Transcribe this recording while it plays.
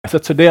So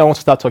today I want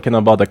to start talking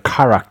about the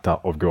character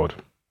of God.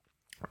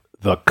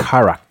 The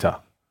character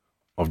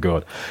of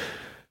God.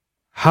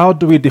 How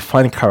do we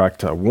define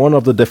character? One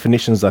of the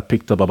definitions I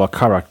picked up about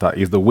character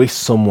is the way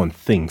someone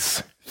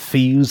thinks,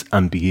 feels,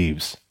 and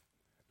behaves.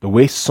 The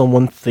way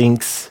someone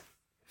thinks,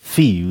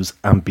 feels,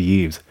 and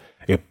behaves.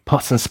 A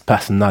person's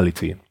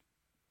personality.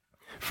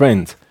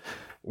 Friends,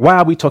 why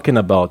are we talking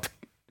about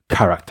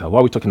character? Why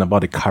are we talking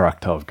about the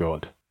character of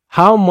God?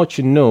 How much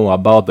you know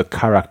about the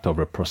character of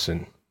a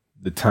person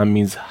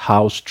determines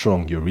how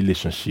strong your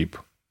relationship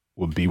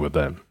will be with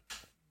them.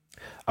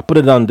 I put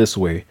it down this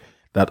way,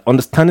 that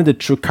understanding the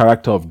true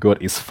character of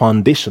God is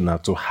foundational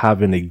to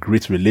having a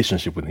great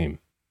relationship with Him.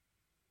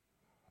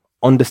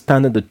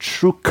 Understanding the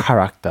true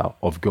character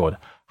of God,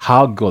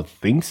 how God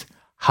thinks,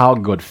 how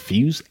God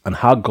feels, and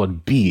how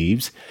God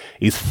behaves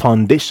is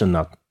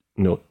foundational,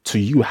 to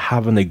you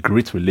having a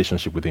great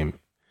relationship with Him.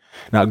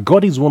 Now,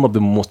 God is one of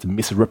the most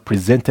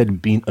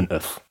misrepresented beings on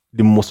earth.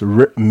 The most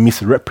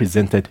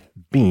misrepresented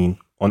being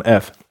on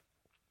earth.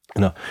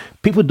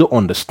 People don't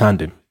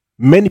understand Him.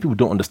 Many people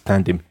don't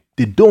understand Him.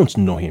 They don't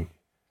know Him.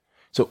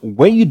 So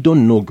when you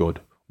don't know God,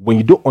 when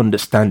you don't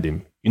understand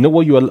Him, you know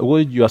what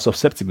you are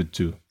susceptible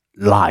to?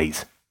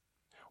 Lies.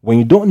 When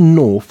you don't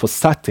know for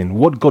certain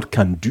what God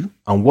can do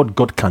and what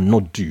God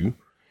cannot do,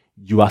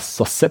 you are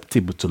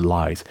susceptible to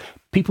lies.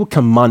 People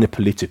can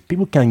manipulate you.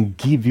 People can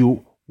give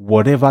you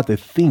whatever they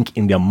think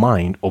in their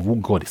mind of who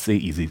God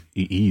says He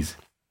is.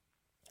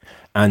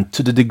 And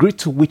to the degree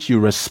to which you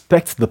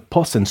respect the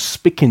person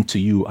speaking to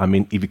you,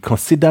 if you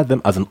consider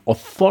them as an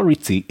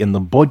authority in the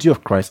body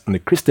of Christ in the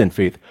Christian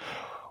faith,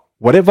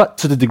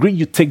 to the degree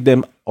you take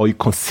them or you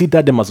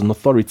consider them as an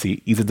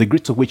authority is the degree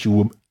to which you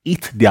will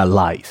eat their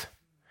lies.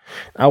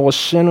 I was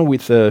sharing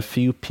with a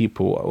few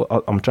people.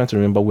 I'm trying to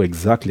remember who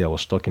exactly I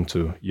was talking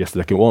to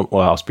yesterday. I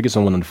was speaking to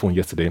someone on the phone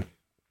yesterday.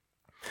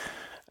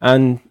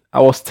 And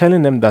I was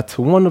telling them that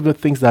one of the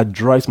things that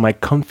drives my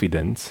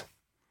confidence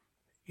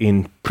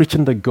in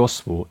preaching the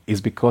gospel is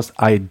because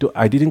I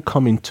didn't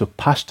come into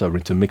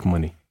pastoring to make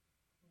money.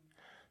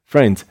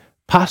 Friends,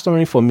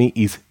 pastoring for me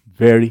is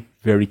very,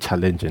 very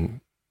challenging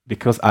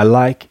because I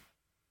like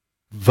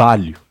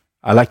value.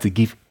 I like to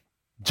give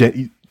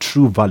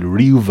true value,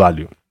 real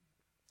value.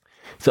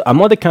 So I'm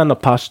not the kind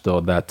of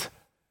pastor that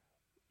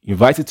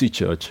invites you to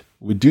church,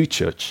 we do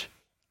church,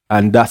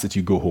 and that's it,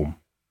 you go home.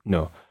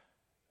 No.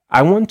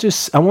 I want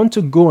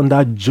to go on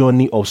that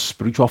journey of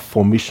spiritual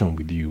formation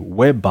with you,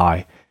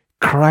 whereby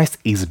Christ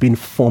is being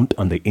formed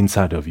on the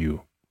inside of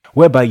you,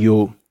 whereby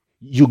you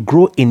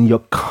grow in your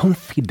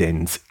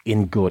confidence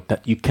in God,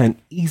 that you can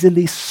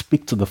easily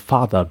speak to the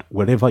Father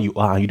wherever you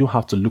are, and you don't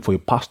have to look for a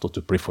pastor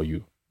to pray for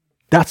you.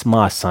 That's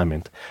my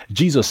assignment.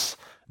 Jesus,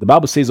 the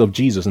Bible says of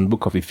Jesus in the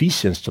book of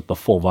Ephesians chapter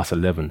 4 verse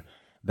 11,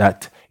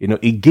 that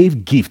He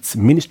gave gifts,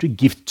 ministry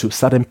gifts to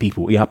certain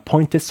people. He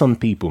appointed some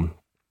people,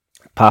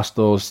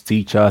 pastors,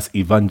 teachers,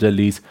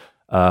 evangelists,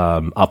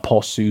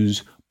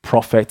 apostles,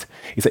 prophet.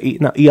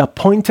 He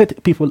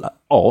appointed people,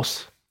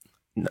 us,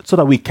 so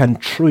that we can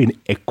train,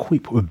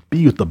 equip,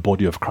 build the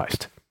body of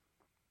Christ.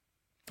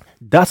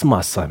 That's my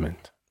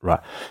assignment, right?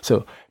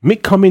 So me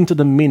coming to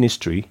the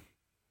ministry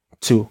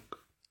to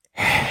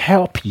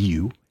help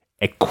you,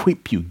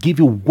 equip you, give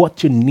you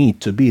what you need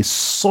to be a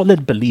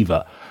solid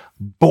believer,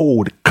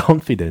 bold,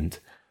 confident.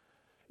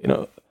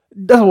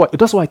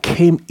 That's what I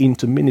came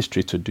into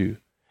ministry to do.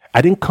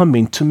 I didn't come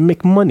in to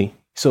make money.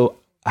 So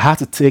I had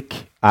to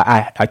take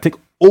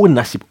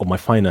ownership of my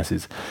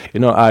finances.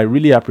 I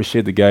really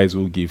appreciate the guys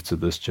who give to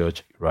this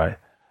church, right?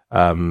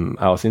 I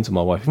was saying to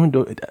my wife, even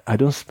though I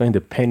don't spend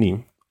a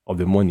penny of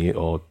the money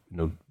or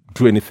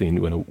do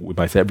anything with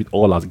myself, it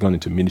all has gone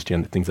into ministry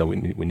and the things that we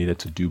needed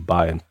to do,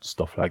 buy and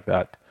stuff like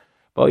that.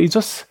 But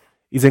it's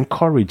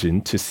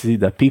encouraging to see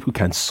that people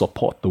can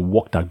support the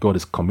work that God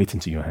is committing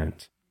to your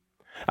hands.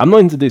 I'm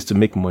not into this to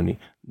make money.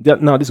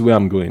 Now this is where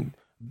I'm going.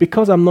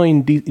 Because I'm not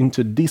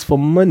into this for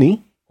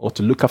money or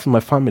to look after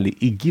my family,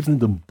 it gives me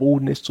the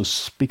boldness to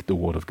speak the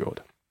word of God.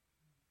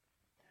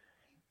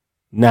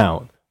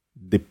 Now,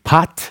 the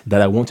part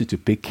that I want you to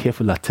pay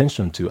careful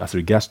attention to as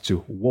regards to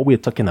what we're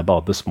talking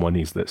about this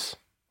morning is this.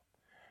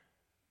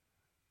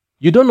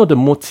 You don't know the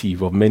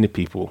motive of many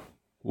people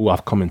who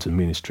have come into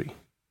ministry.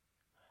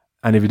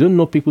 And if you don't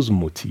know people's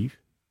motive,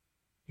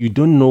 you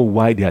don't know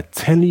why they are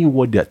telling you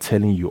what they are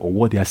telling you or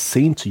what they are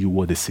saying to you,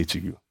 what they say to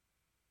you.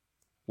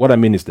 What I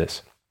mean is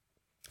this.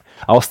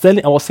 I was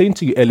saying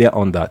to you earlier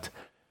on that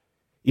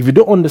if you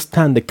don't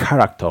understand the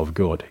character of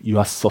God, you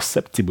are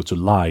susceptible to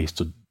lies,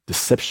 to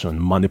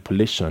deception,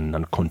 manipulation,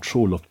 and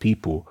control of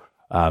people,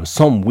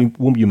 some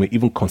whom you may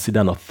even consider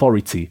an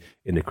authority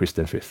in the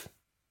Christian faith.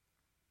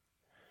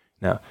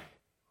 Now,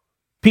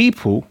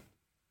 people,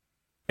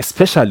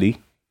 especially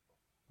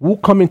who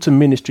come into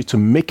ministry to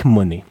make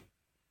money,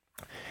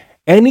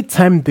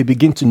 anytime they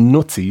begin to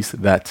notice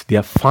that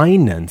their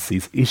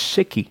finances is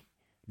shaky,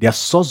 their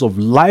source of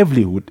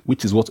livelihood,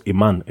 which is what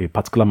a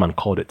particular man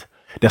called it,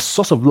 their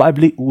source of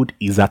livelihood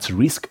is at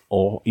risk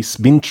or is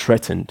being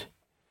threatened,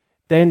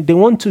 then they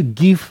want to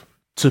give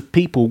to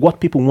people what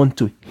people want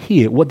to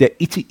hear, what their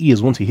itchy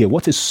ears want to hear,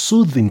 what is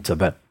soothing to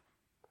them.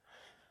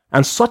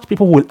 And such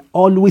people will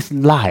always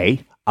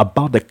lie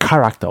about the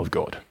character of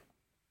God.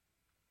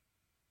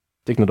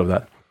 Take note of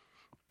that.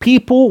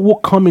 People who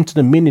come into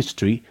the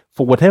ministry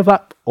for whatever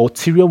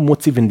ulterior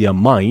motive in their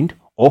mind,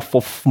 or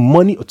for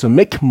money, or to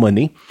make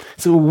money.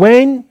 So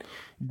when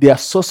their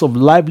source of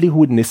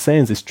livelihood, in a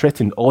sense, is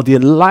threatened, or their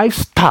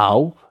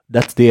lifestyle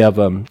that they have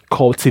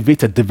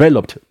cultivated,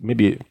 developed,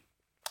 maybe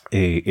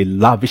a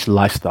lavish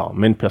lifestyle.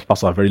 Many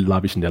pastors are very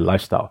lavish in their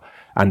lifestyle,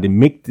 and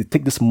they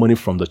take this money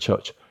from the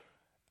church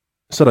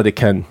so that they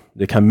can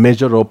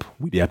measure up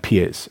with their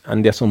peers.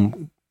 And there's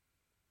some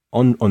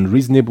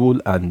unreasonable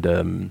and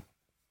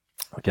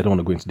okay, I don't want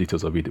to go into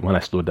details of it. When I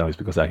slow down, it's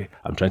because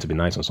I'm trying to be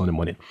nice on Sunday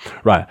morning,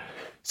 right?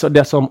 So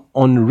there's some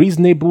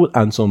unreasonable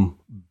and some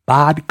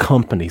bad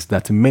companies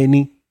that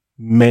many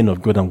men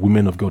of God and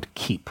women of God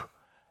keep,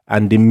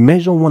 and they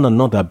measure one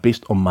another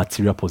based on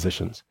material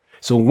possessions.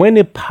 So when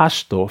a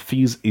pastor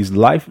feels his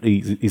life,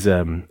 his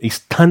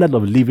standard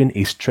of living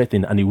is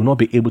threatened, and he will not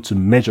be able to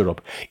measure up,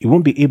 he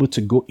won't be able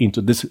to go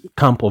into this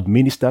camp of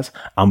ministers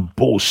and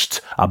boast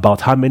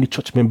about how many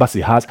church members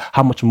he has,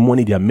 how much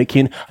money they are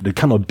making, the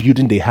kind of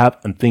building they have,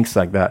 and things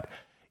like that.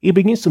 He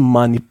begins to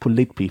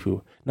manipulate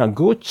people. Now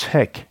go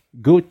check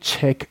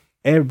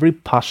every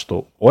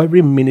pastor or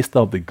every minister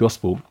of the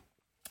gospel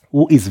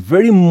who is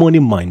very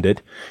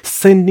money-minded,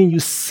 sending you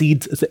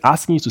seeds,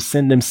 asking you to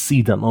send them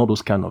seed and all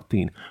those kind of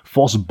things,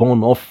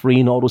 firstborn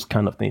offering, all those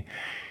kind of things.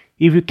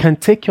 If you can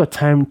take your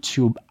time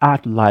to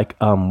act like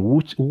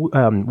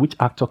which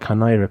actor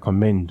can I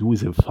recommend who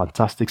is a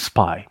fantastic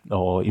spy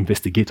or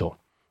investigator,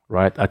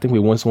 right? I think we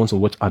once want to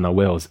watch Anna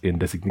Wells in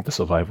Designated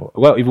Survivor.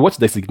 Well, if you watch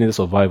Designated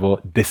Survivor,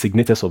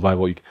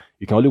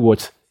 you can only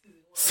watch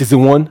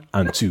season 1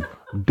 and 2.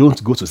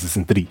 Don't go to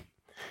season 3.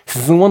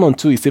 Season 1 and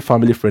 2 is a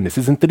family friendly.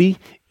 Season 3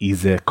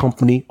 is a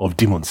company of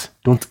demons.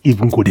 Don't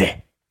even go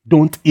there.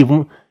 Don't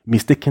even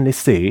mistakenly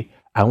say,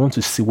 I want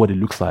to see what it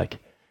looks like.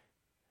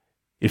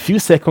 A few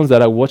seconds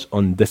that I watched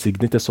on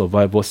Designated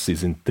Survivor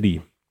Season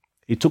 3,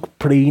 it took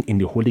praying in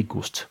the Holy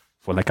Ghost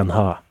for like an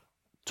hour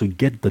to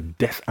get the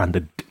death and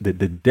the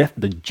death,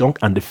 the junk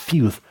and the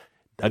filth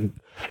that,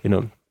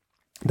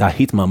 that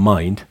hit my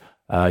mind.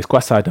 It's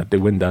quite sad that they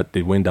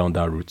went down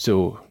that route.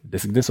 So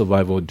Designated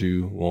Survivor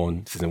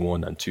do season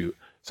 1 and 2.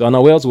 So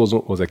Anna Wells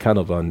was a kind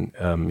of an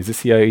is a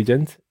CIA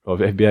agent or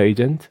FBI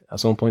agent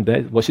at some point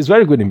there. But she's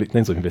very good in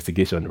terms of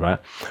investigation, right?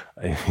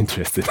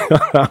 Interesting. She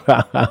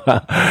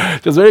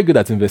was very good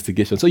at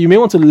investigation. So you may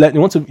want to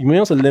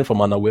learn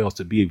from Anna Wells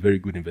to be a very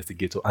good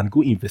investigator and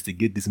go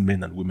investigate these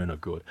men and women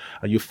of God.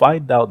 And you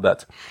find out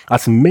that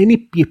as many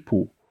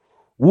people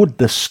would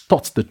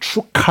distort the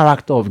true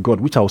character of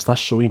God, which I will start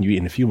showing you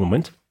in a few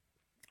moments,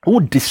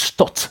 who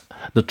distort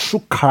the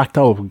true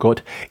character of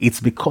God, it's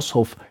because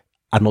of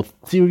an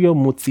ulterior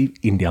motive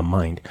in their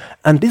mind.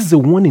 And this is a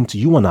warning to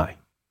you and I.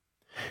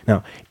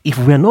 Now, if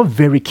we are not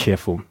very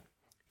careful,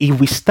 if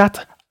we start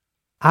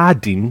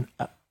adding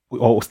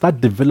or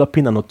start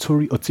developing an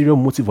ulterior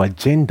motive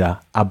agenda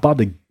about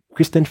the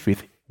Christian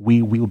faith,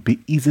 we will be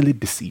easily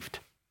deceived.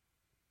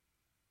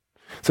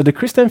 So the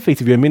Christian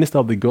faith, if you're a minister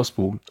of the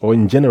gospel or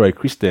in general a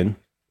Christian,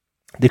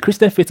 the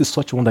Christian faith is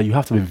such one that you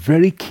have to be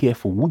very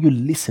careful who you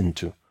listen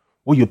to,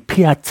 who you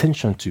pay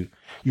attention to.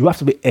 You have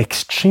to be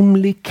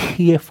extremely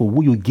careful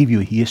who you give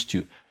your ears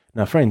to.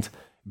 Now, friends,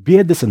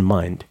 bear this in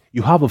mind.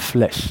 You have a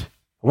flesh.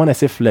 When I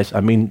say flesh,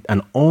 I mean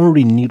an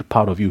unrenewed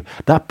part of you.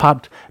 That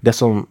part, there's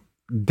some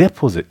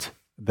deposit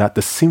that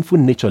the sinful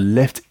nature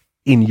left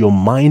in your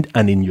mind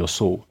and in your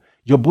soul.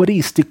 Your body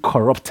is still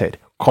corrupted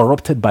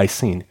by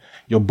sin.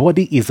 Your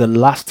body is the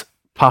last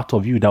part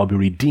of you that will be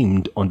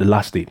redeemed on the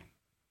last day.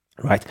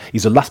 Right?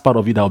 It's the last part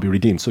of you that will be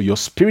redeemed. So your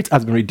spirit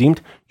has been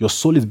redeemed. Your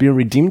soul is being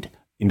redeemed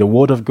in the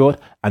word of God,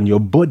 and your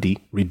body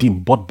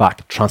redeemed, bought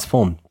back,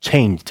 transformed,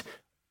 changed,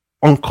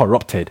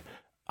 uncorrupted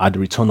at the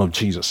return of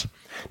Jesus.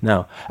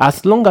 Now,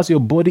 as long as your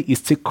body is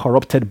still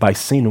corrupted by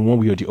sin in one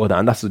way or the other,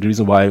 and that's the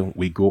reason why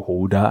we go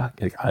older.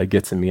 I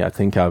get to me, I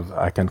think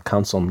I can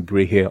count some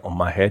gray hair on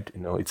my head.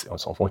 It's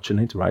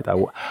unfortunate, right?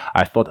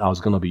 I thought I was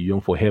going to be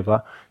young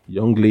forever.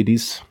 Young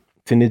ladies,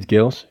 teenage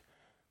girls,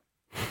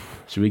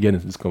 should we get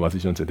into this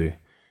conversation today?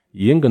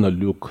 You ain't going to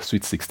look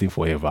sweet 16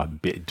 forever.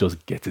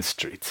 Just get it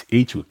straight.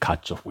 Age will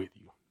catch up with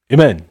you.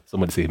 Amen.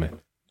 Somebody say amen.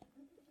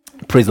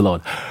 Praise the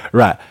Lord.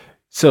 Right.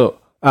 So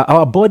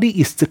our body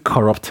is still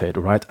corrupted,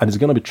 right? And it's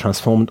going to be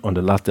transformed on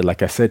the last day.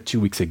 Like I said 2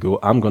 weeks ago,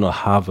 I'm going to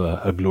have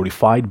a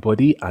glorified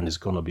body, and it's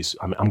going to be,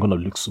 I'm going to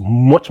look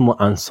much more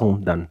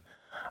handsome than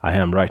I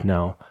am right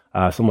now.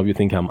 Some of you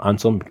think I'm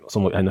handsome.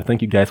 And I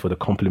thank you guys for the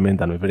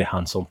compliment. I'm a very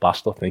handsome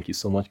pastor. Thank you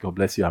so much. God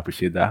bless you. I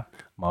appreciate that.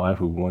 My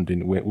wife will be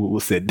wondering who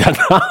said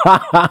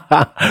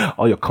that.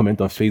 All your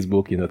comment on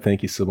Facebook,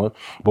 thank you so much.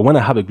 But when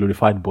I have a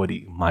glorified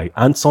body, my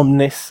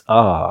handsomeness,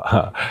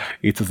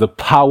 it is the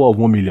power of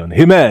 1 million.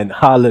 Amen.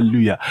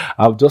 Hallelujah.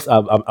 I've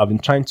been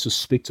trying to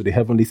speak to the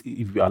heavenlies,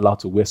 if you're allowed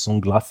to wear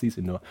sunglasses,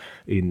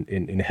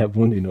 in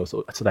heaven,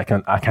 so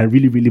that I can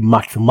really, really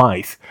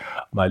maximize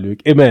my look.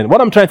 Amen. What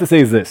I'm trying to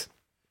say is this.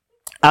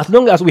 As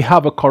long as we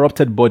have a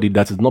corrupted body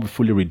that is not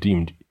fully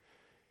redeemed,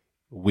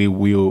 we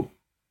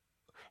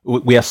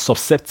are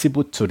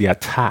susceptible to the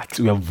attacks.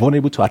 We are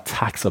vulnerable to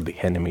attacks of the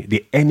enemy.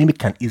 The enemy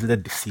can easily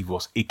deceive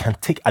us. It can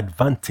take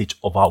advantage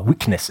of our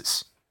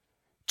weaknesses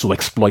to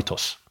exploit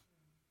us.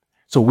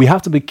 So we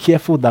have to be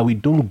careful that we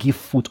don't give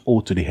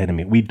foothold to the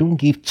enemy. We don't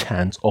give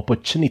chance,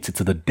 opportunity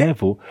to the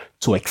devil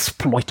to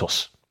exploit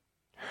us.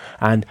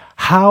 And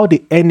how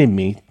the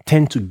enemy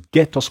tend to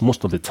get us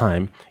most of the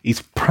time,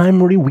 its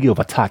primary way of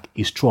attack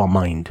is through our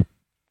mind.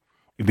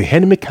 If the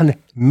enemy can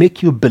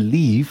make you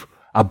believe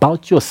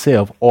about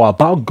yourself or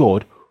about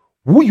God,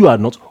 who you are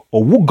not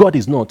or who God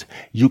is not,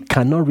 you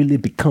cannot really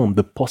become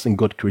the person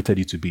God created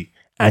you to be.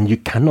 And you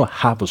cannot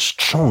have a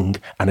strong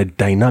and a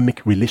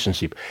dynamic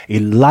relationship, a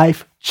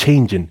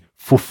life-changing,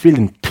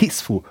 fulfilling,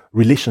 peaceful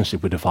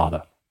relationship with the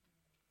Father.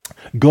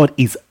 God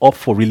is up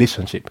for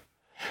relationship.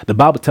 The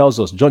Bible tells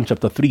us, John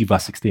chapter 3,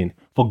 verse 16,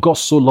 "For God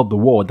so loved the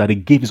world that he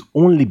gave his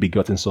only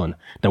begotten Son,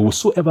 that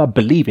whosoever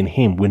believe in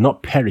him will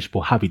not perish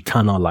but have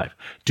eternal life."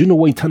 Do you know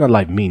what eternal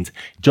life means?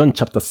 John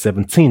chapter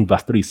 17,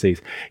 verse 3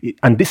 says,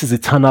 "And this is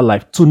eternal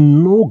life, to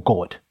know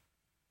God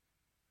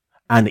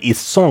and his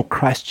Son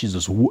Christ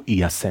Jesus, who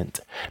he has sent."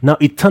 Now,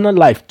 eternal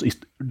life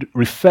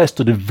refers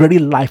to the very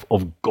life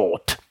of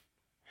God.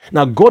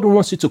 Now, God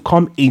wants you to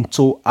come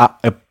into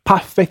a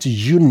perfect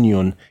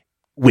union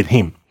with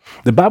him.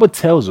 The Bible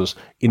tells us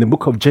in the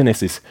book of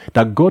Genesis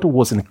that God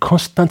was in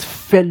constant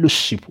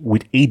fellowship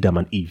with Adam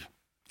and Eve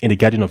in the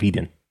Garden of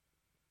Eden.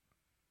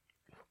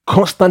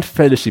 Constant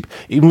fellowship,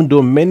 even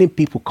though many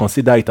people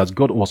consider it as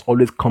God was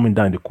always coming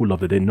down in the cool of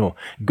the day. No,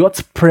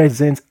 God's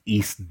presence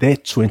is there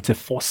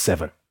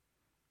 24/7.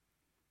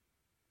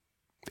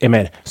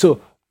 Amen. So,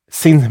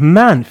 since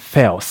man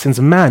fell, since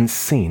man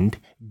sinned,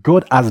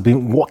 God has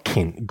been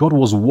working. God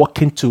was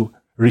working to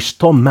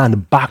restore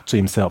man back to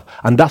himself.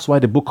 And that's why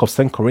the book of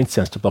 2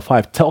 Corinthians chapter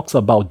 5 talks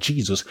about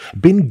Jesus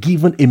being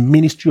given a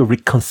ministry of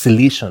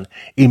reconciliation,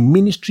 a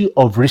ministry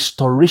of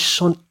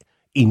restoration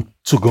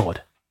into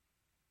God.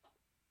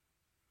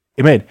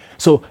 Amen.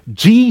 So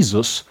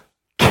Jesus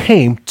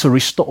came to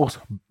restore us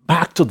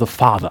back to the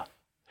Father.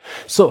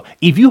 So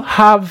if you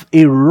have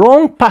a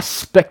wrong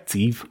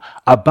perspective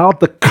about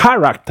the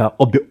character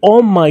of the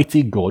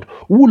Almighty God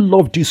who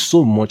loved you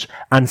so much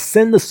and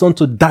sent the Son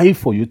to die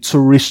for you, to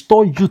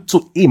restore you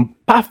to him,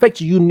 perfect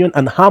union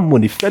and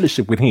harmony,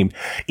 fellowship with him.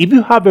 If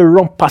you have a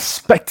wrong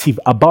perspective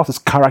about his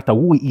character,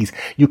 who he is,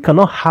 you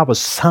cannot have a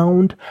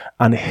sound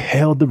and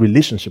healthy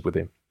relationship with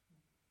him.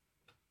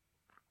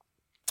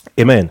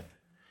 Amen.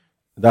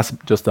 That's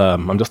just,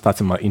 I'm just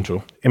starting my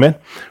intro. Amen.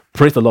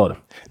 Praise the Lord.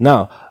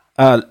 Now,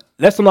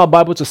 let's turn our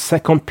Bible to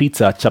 2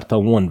 Peter chapter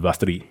 1, verse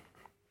 3.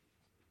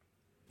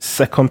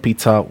 2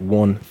 Peter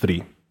 1,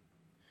 3.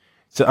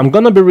 So I'm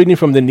going to be reading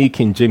from the New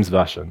King James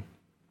Version.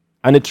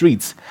 And it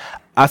reads,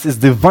 "As his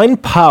divine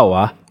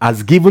power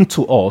has given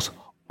to us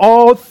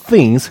all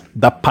things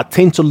that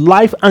pertain to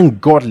life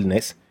and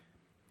godliness,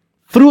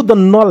 through the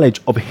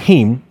knowledge of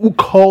him who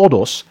called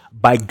us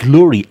by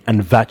glory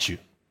and virtue."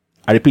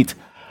 I repeat,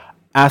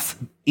 as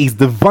his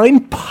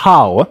divine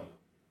power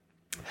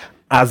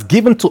has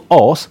given to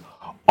us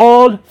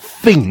all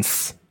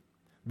things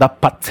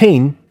that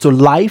pertain to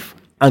life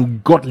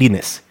and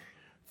godliness,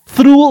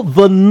 through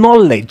the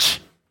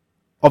knowledge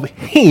of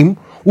him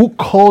who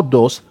called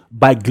us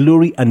by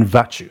glory and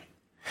virtue.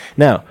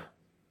 Now,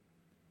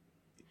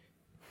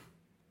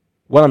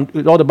 what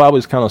the Bible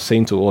is kind of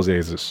saying to us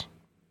is this: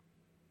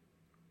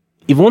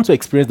 if you want to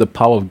experience the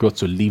power of God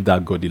to live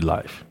that godly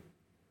life,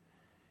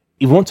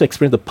 if you want to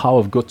experience the power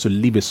of God to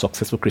live a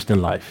successful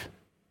Christian life,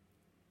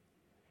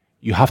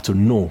 you have to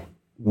know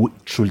who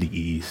truly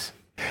he is.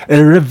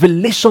 A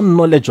revelation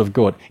knowledge of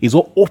God is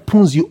what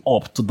opens you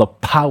up to the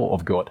power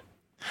of God.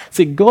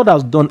 See, God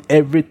has done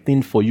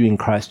everything for you in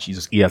Christ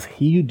Jesus. He has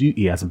healed you.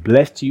 He has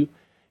blessed you.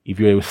 If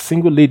you're a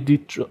single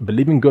lady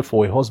believing God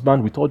for a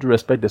husband, with all due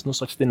respect, there's no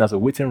such thing as a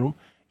waiting room.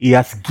 He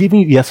has given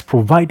you, he has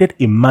provided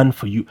a man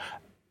for you.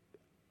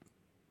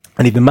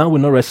 And if the man will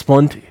not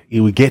respond,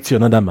 he will get you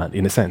another man,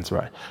 in a sense,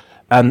 right?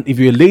 And if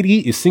you're a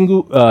lady, a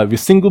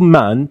single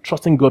man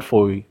trusting God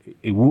for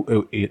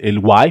a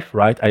wife,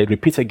 right? I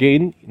repeat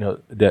again,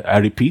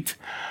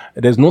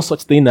 there's no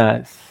such thing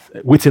as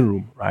waiting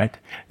room, right?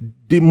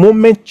 The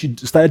moment you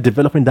started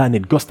developing that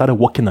need, God started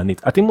working on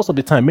it. I think most of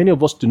the time, many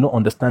of us do not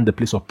understand the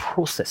place of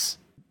process.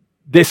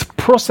 There's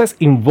process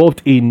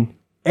involved in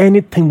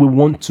anything we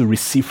want to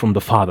receive from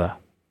the Father.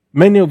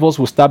 Many of us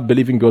will start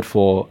believing God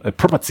for a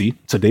property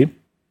today,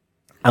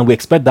 and we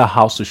expect that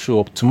house to show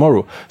up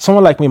tomorrow.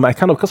 Someone like me,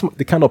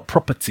 the kind of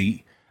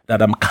property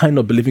that I'm kind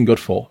of believing God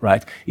for,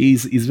 right,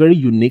 is very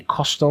unique,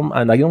 custom,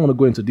 and I don't want to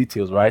go into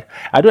details, right?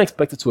 I don't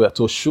expect it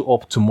to show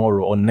up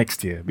tomorrow or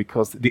next year,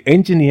 because the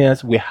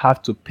engineers will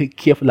have to pay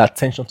careful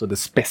attention to the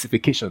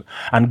specification,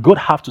 and God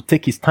have to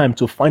take his time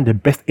to find the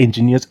best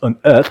engineers on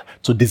earth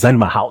to design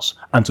my house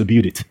and to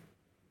build it.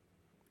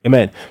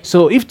 Amen.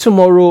 So if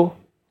tomorrow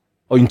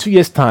or in 2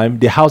 years' time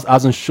the house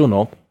hasn't shown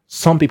up,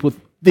 some people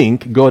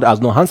think God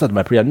has not answered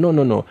my prayer.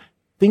 No.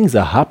 Things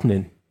are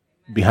happening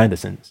behind the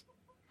scenes.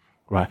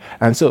 right?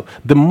 And so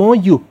the more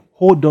you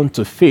hold on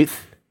to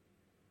faith,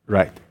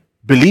 right,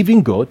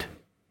 believing God,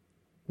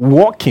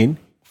 walking,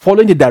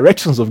 following the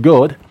directions of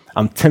God,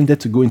 I'm tempted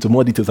to go into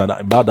more details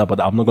about that, but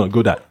I'm not going to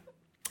go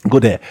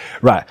there.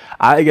 Right.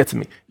 I get to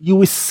me. You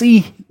will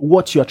see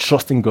what you're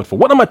trusting God for.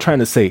 What am I trying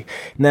to say?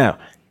 Now,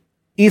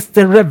 it's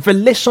the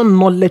revelation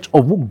knowledge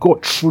of who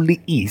God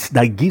truly is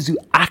that gives you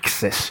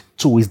access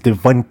to his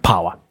divine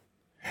power,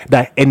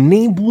 that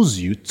enables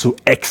you to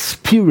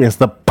experience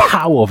the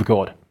power of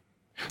God,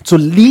 to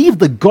live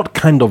the God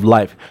kind of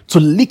life, to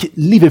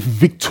live a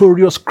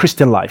victorious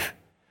Christian life.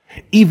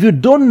 If you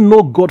don't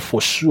know God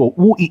for sure,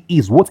 who he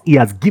is, what he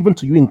has given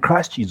to you in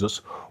Christ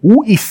Jesus,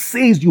 who he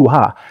says you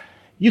are,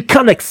 you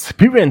can't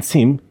experience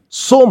him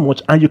so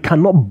much, and you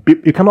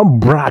cannot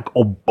brag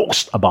or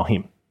boast about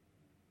him.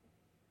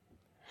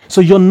 So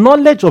your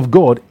knowledge of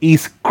God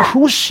is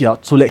crucial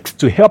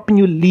to helping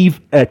you live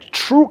a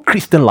true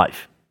Christian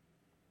life,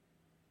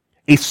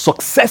 a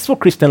successful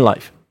Christian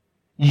life.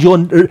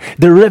 The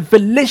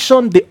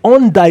revelation, the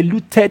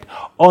undiluted,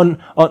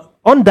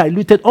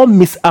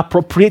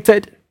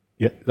 unmisappropriated,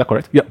 yeah, is that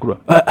correct?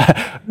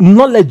 Yeah,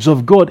 knowledge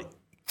of God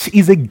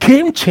is a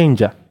game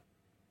changer.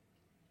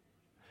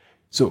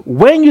 So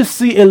when you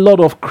see a lot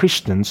of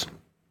Christians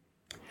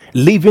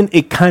living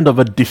a kind of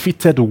a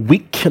defeated,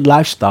 weak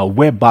lifestyle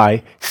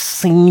whereby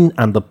sin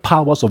and the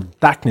powers of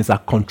darkness are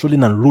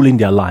controlling and ruling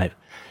their life,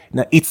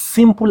 now it's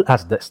simple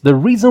as this. The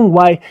reason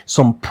why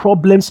some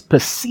problems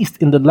persist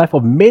in the life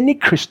of many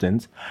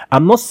Christians,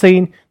 I'm not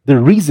saying the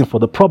reason for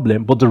the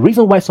problem, but the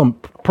reason why some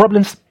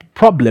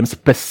problems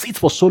persist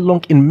for so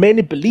long in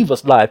many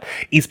believers' life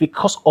is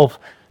because of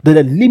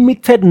the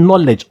limited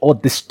knowledge or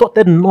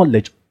distorted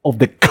knowledge of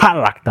the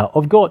character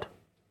of God.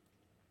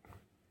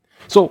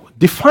 So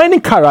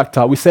defining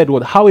character, we said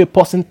what how a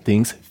person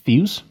thinks,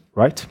 feels,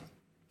 right,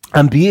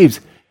 and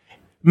behaves.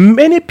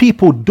 Many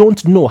people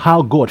don't know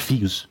how God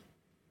feels.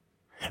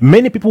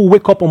 Many people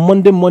wake up on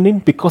Monday morning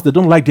because they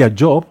don't like their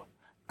job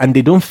and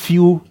they don't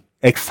feel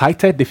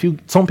excited.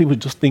 Some people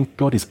just think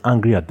God is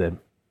angry at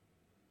them.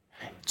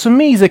 To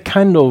me, it's a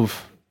kind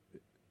of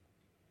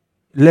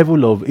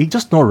level of, it's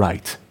just not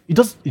right.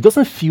 It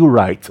doesn't feel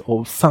right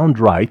or sound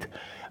right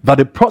that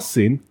a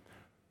person,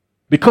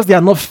 because they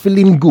are not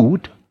feeling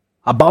good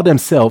about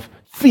themselves,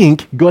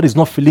 think God is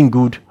not feeling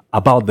good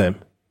about them.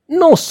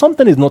 No,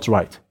 something is not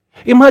right.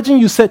 Imagine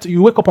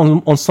you wake up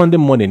on Sunday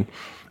morning,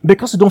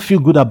 because you don't feel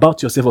good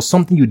about yourself or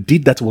something you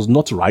did that was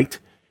not right,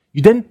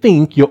 you then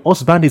think your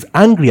husband is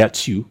angry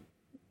at you,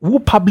 who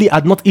probably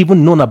had not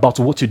even known about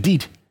what you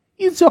did.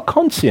 It's your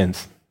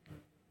conscience.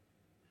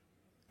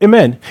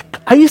 Amen.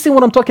 Are you seeing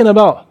what I'm talking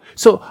about?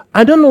 So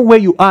I don't know where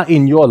you are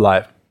in your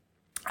life.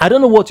 I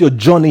don't know what your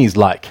journey is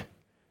like.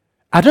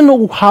 I don't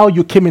know how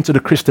you came into the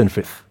Christian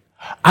faith.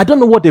 I don't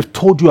know what they've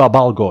told you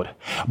about God.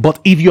 But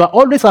if you are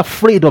always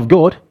afraid of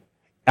God,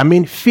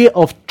 fear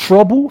of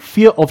trouble,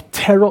 fear of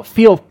terror,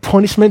 fear of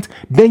punishment,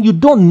 then you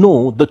don't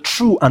know the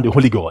true and the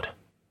holy God.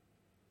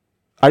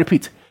 I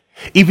repeat,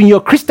 if in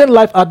your Christian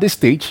life at this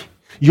stage,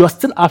 you are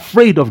still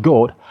afraid of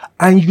God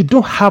and you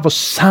don't have a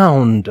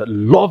sound,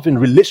 loving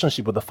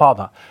relationship with the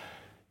Father,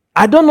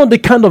 I don't know the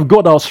kind of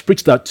God I was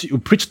preached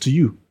to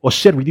you or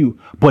shared with you,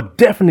 but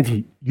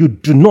definitely you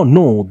do not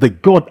know the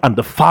God and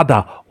the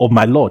Father of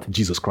my Lord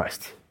Jesus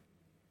Christ.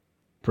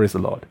 Praise the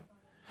Lord.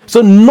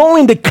 So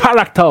knowing the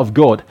character of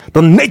God,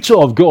 the nature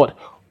of God,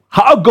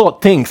 how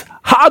God thinks,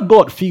 how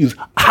God feels,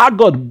 how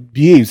God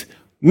behaves,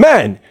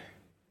 man,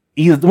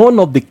 is one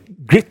of the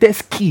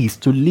greatest keys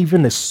to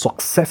living a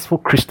successful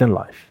Christian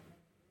life.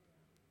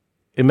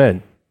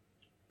 Amen.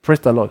 Praise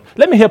the Lord.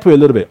 Let me help you a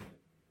little bit.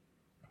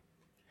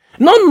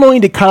 Not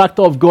knowing the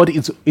character of God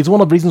is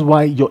one of the reasons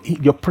why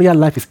your prayer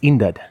life is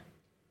hindered.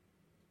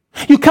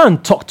 You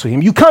can't talk to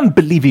him. You can't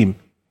believe him.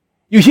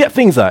 You hear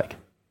things like,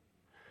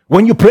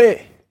 when you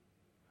pray,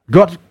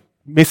 God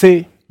may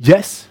say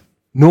yes,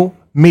 no,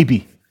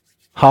 maybe.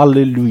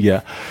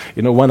 Hallelujah.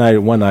 When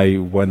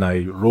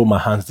I roll my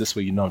hands this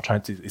way, I'm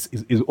trying to,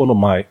 it's one of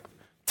my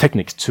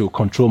techniques to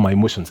control my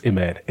emotions.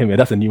 Amen. Amen.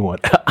 That's a new one.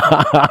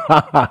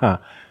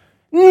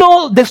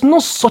 No, there's no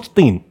such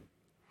thing.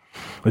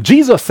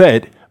 Jesus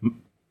said,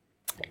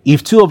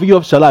 if two of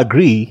you shall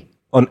agree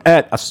on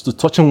earth as to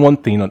touching one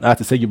thing on earth,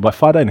 he said, my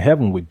Father in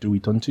heaven will do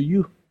it unto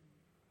you.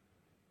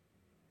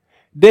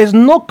 There's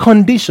no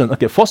condition.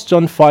 Okay, 1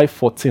 John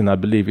 5:14, I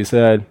believe. He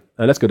said,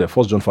 let's go there.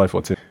 1 John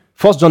 5:14.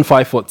 1 John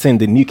 5:14,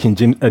 the New King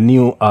James,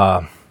 new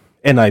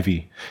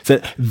NIV.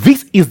 Said,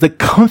 this is the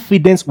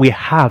confidence we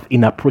have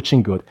in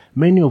approaching God.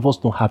 Many of us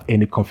don't have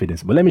any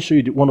confidence. But let me show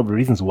you one of the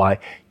reasons why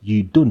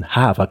you don't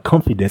have a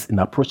confidence in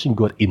approaching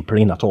God in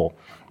praying at all.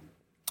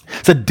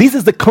 So this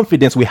is the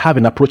confidence we have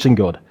in approaching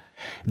God.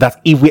 That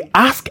if we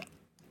ask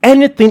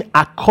anything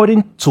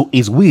according to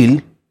his will,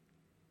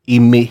 he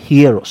may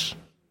hear us.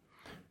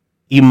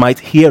 He might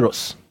hear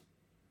us.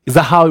 Is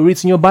that how it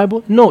reads in your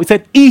Bible? No, it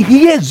said he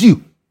hears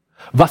you.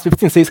 Verse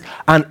 15 says,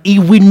 and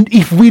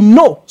if we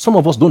know, some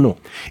of us don't know,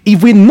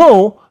 if we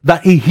know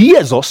that he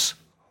hears us,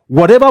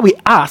 whatever we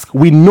ask,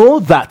 we know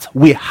that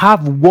we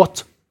have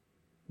what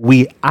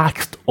we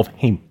asked of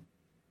him.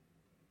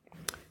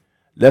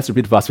 Let's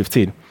repeat verse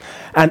 15.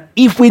 And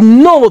if we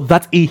know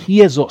that he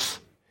hears us,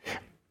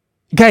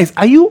 guys,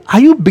 are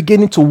you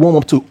beginning to warm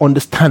up to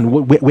understand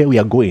where we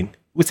are going?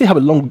 We still have a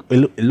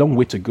long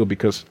way to go,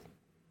 because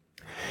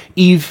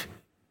if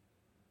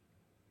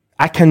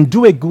I can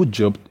do a good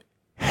job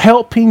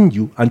helping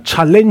you and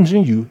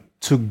challenging you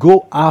to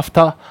go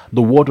after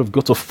the word of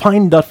God, to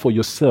find out for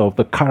yourself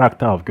the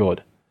character of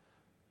God,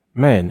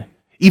 man,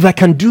 if I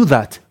can do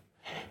that,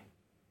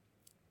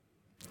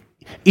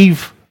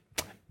 if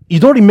you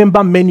don't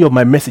remember many of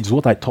my messages,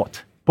 what I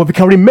taught, but we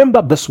can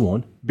remember this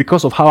one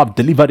because of how I've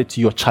delivered it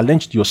to you,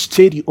 challenged you,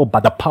 stirred you up by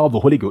the power of the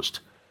Holy Ghost.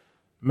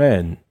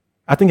 Man,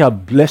 I think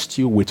I've blessed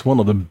you with one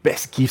of the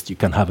best gifts you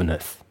can have on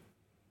earth.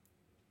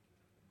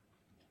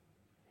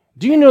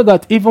 Do you know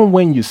that even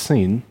when you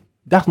sin,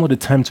 that's not the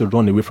time to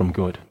run away from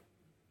God?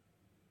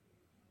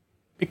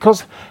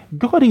 Because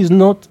God is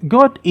not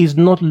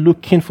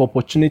looking for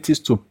opportunities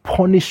to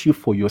punish you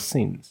for your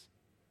sins.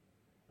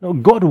 No,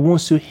 God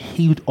wants you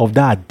healed of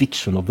that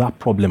addiction, of that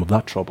problem, of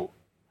that trouble.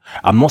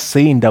 I'm not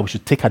saying that we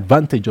should take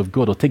advantage of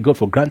God or take God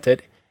for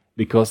granted,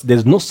 because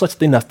there's no such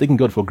thing as taking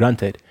God for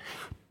granted.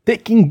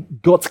 Taking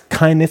God's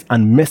kindness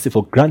and mercy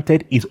for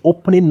granted is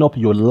opening up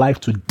your life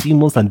to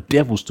demons and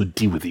devils to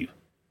deal with you.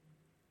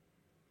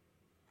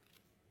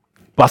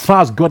 But as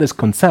far as God is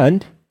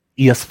concerned,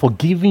 he has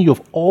forgiven you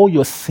of all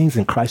your sins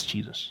in Christ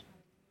Jesus.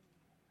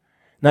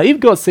 Now, if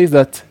God says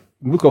that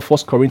in the book of 1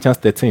 Corinthians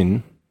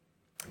 13,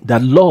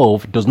 that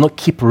love does not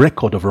keep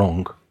record of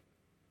wrong,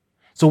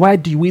 so why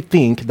do we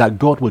think that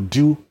God will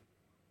do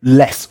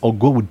less or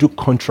God will do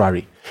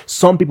contrary?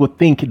 Some people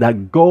think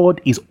that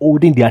God is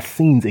holding their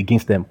sins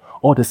against them,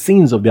 or the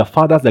sins of their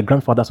fathers, their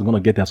grandfathers. Are going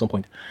to get there at some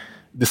point.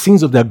 The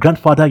sins of their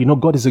grandfather,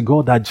 God is a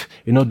God that,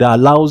 that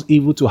allows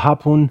evil to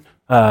happen.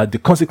 The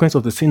consequence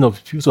of the sin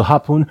of evil to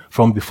happen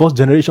from the first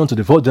generation to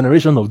the fourth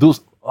generation of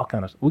those, all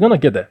kind of. We're going to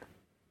get there.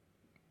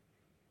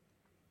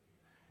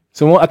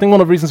 So I think one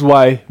of the reasons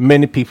why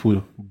many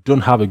people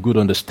don't have a good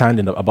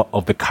understanding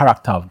of the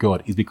character of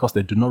God is because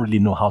they do not really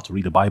know how to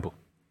read the Bible.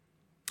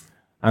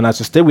 And as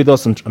you stay with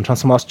us on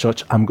Transformers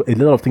Church, a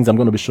lot of things I'm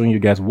going to be showing you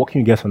guys, walking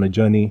you guys on a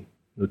journey,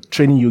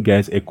 training you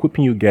guys,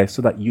 equipping you guys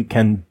so that you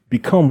can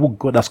become who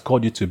God has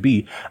called you to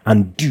be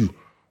and do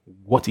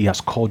what he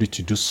has called you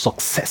to do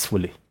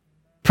successfully.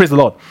 Praise the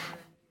Lord.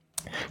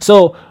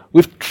 So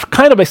we've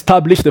kind of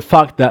established the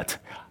fact that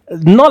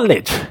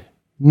knowledge,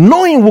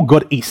 knowing who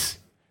God is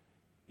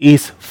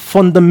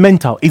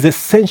fundamental, is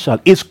essential,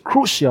 is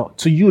crucial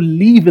to you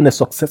living a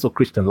successful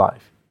Christian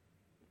life.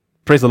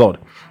 Praise the Lord.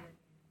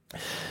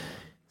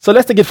 So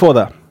let's take it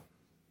further.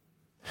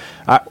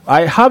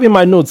 I have in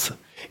my notes,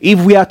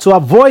 if we are to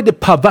avoid the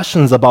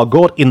perversions about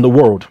God in the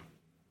world,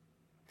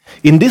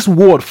 in this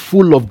world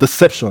full of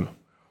deception,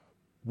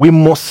 we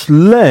must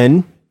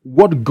learn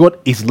what God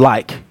is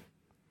like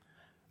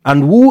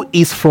and who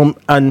is from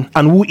and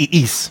who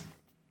he is.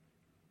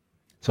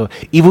 So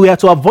if we are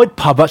to avoid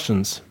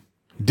perversions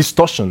and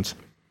distortions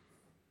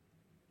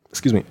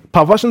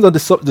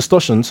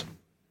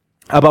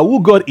about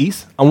who God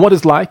is and what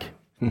is like,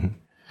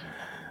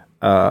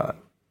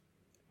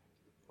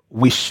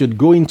 we should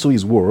go into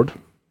his word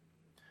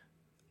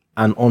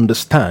and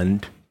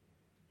understand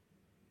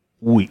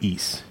who he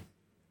is,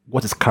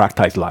 what his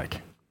character is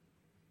like.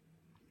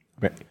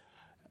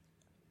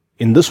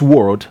 In this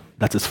world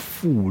that is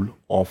full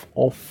of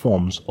all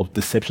forms of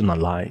deception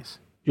and lies,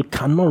 you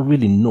cannot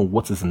really know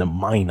what is in the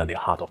mind and the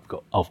heart of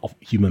God, of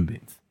human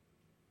beings.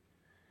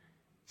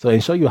 So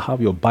ensure you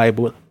have your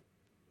Bible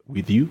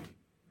with you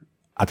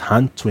at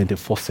hand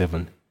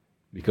 24/7.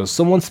 Because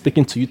someone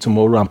speaking to you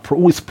tomorrow and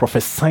who is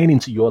prophesying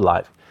into your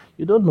life,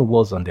 you don't know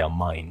what's on their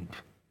mind.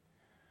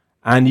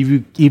 And if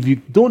you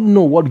don't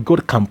know what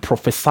God can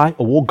prophesy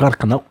or what God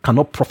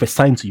cannot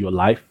prophesy into your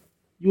life,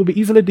 you will be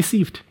easily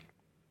deceived.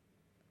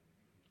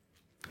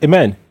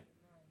 Amen.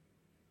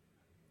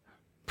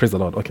 Praise the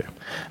Lord. Okay.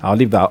 I'll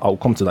leave that. I'll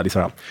come to that this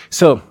around.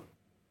 So,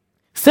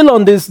 still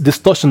on this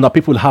distortion that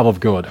people have of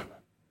God,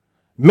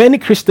 many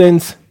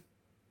Christians,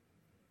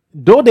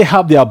 though they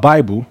have their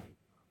Bible,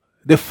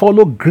 they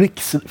follow Greek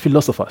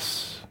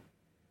philosophers.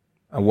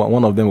 And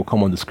one of them will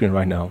come on the screen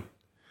right now.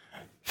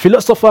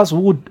 Philosophers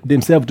who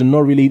themselves do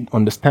not really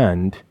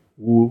understand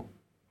who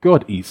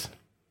God is.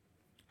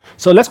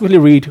 So let's quickly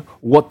read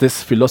what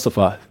this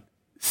philosopher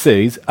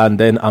says, and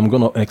then I'm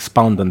going to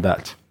expound on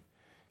that.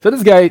 So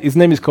this guy, his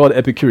name is called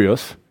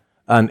Epicurus,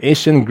 an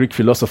ancient Greek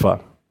philosopher.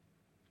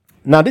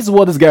 Now this is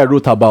what this guy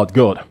wrote about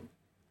God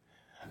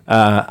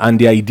and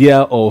the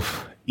idea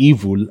of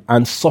evil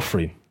and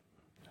suffering.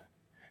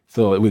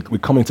 So we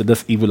come into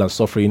this evil and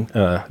suffering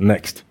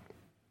next.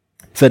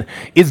 He said,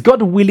 is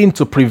God willing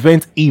to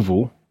prevent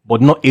evil but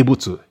not able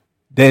to?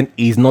 Then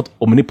he is not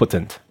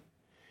omnipotent.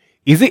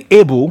 Is he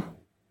able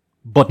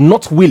but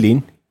not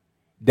willing?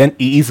 Then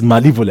he is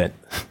malevolent,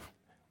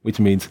 which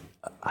means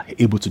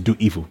able to do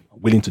evil,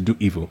 willing to do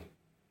evil.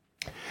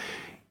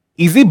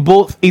 Is he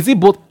both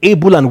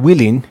able and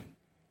willing?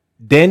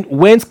 Then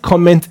whence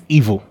cometh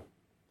evil?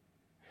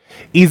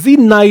 Is he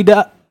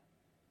neither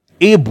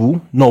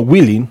able nor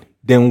willing?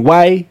 Then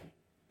why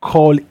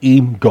call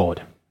him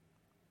God?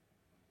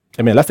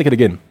 Amen. Let's take it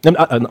again.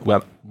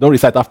 Well, don't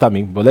recite after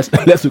me, but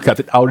let's look at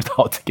it. I'll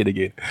take it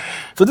again.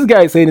 So this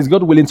guy is saying, is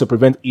God willing to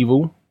prevent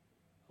evil,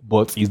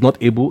 but he's not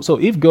able? So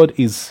if God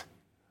is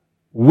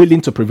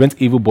willing to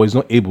prevent evil, but he's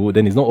not able,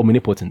 then he's not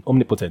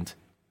omnipotent.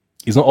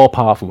 He's not all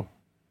powerful.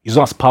 He's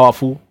not as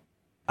powerful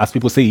as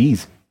people say he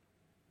is.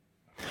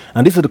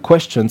 And these are the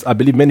questions I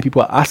believe many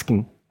people are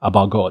asking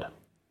about God.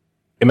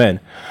 Amen.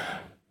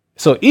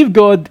 So if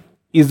God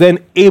is then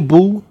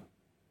able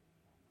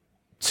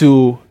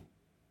to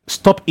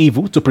stop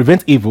evil, to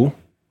prevent evil,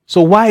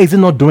 so why is he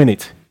not doing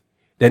it?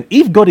 Then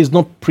if God is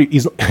not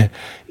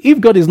if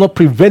God is not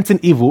preventing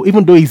evil,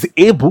 even though he's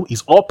able,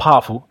 he's all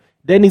powerful,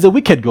 then he's a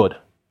wicked God.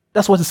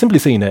 That's what it's simply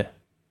saying there.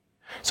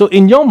 So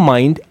in your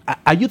mind,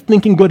 are you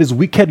thinking God is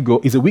wicked?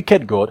 God is a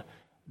wicked God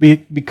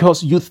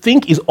because you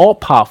think he's all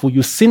powerful?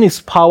 You've seen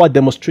his power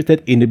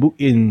demonstrated in the book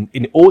in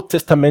the Old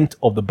Testament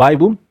of the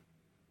Bible,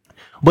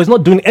 but he's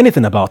not doing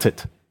anything about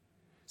it.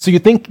 So you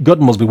think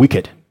God must be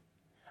wicked,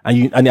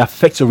 and it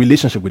affects your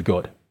relationship with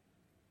God.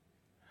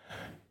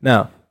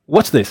 Now,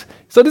 watch this.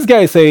 So this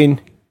guy is saying,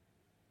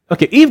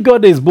 okay, if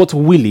God is both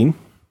willing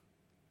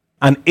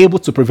and able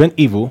to prevent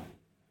evil,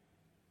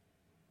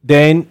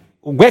 then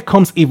where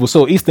comes evil?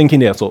 So he's thinking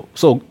there.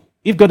 So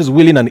if God is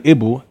willing and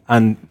able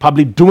and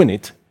probably doing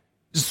it,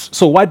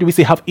 so why do we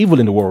say have evil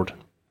in the world?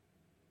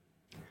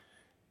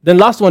 Then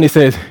last one he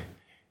says,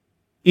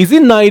 is he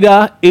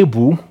neither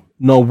able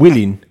nor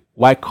willing?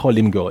 Why call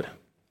him God?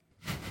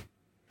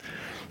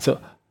 So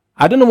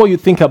I don't know what you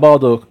think about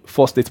the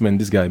first statement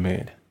this guy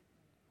made.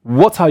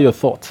 What are your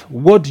thoughts?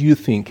 What do you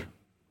think?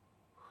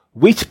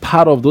 Which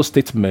part of those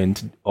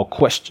statements or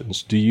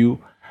questions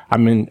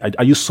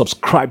are you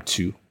subscribed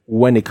to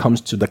when it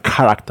comes to the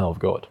character of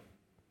God?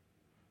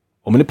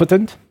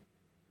 Omnipotent?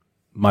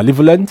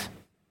 Malevolent?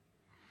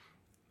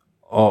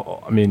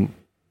 Or,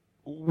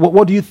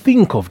 what do you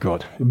think of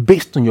God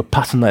based on your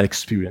personal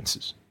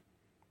experiences?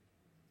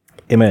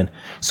 Amen.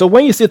 So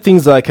when you say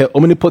things like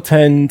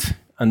omnipotent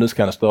and those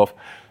kind of stuff,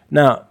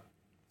 now,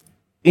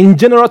 in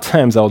general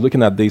terms, I was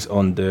looking at this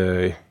on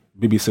the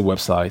BBC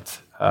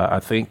website. I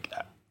think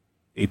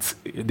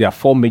there are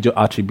 4 major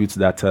attributes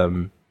that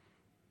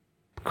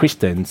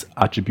Christians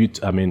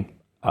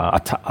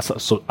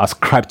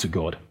ascribe to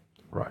God.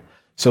 Right.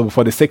 So,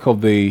 for the sake of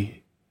the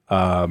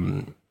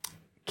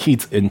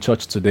kids in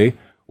church today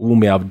who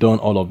may have done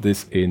all of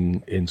this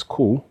in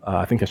school,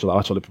 I think I should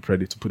actually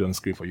prepare it to put it on the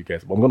screen for you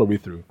guys. But I'm going to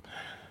read through.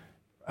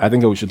 I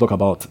think we should talk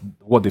about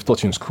what they've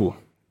taught you in school,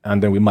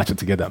 and then we match it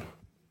together.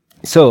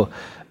 So,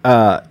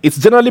 it's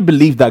generally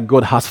believed that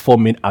God has 4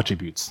 main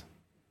attributes.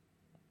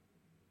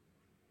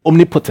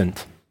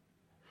 Omnipotent,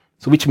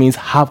 so which means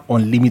have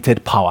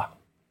unlimited power.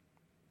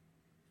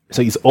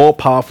 So he's all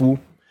powerful.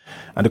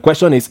 And the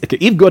question is, okay,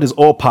 if God is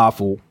all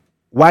powerful,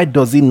 why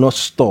does he not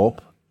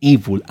stop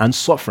evil and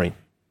suffering?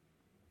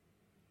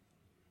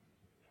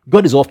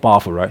 God is all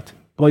powerful, right?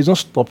 But he's not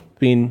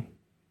stopping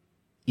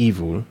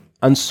evil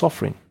and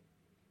suffering.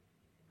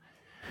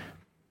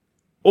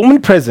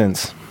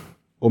 Omnipresence,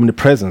 I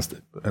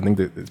think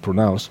that it's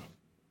pronounced.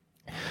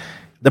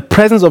 The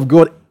presence of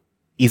God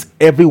is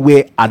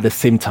everywhere at the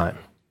same time.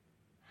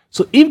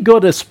 So if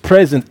God is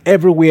present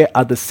everywhere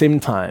at the same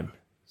time,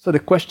 so the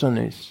question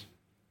is,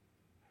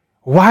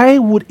 why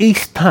would he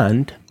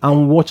stand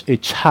and watch a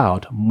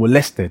child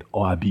molested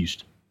or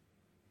abused?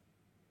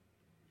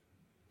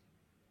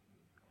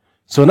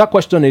 So that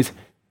question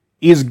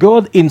is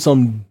God in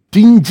some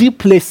dingy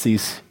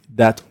places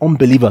that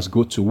unbelievers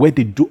go to where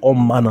they do all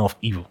manner of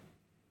evil?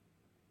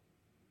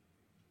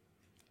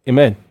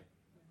 Amen.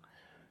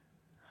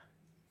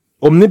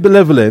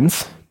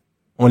 Omnibenevolence,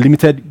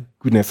 unlimited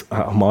goodness.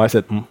 I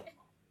said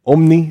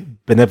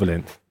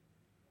omnibenevolent.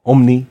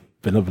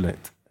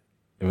 Omnibenevolent.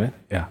 Amen?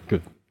 Yeah,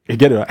 good. You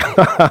get it right.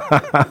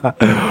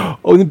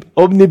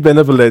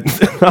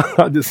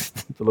 Omnibenevolent. This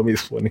Ptolemy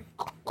is funny.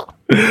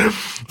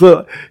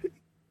 So,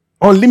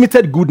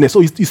 unlimited goodness. So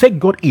you say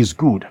God is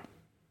good.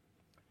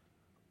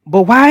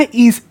 But why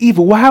is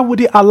evil? Why would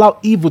he allow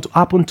evil to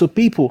happen to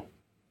people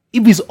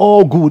if he's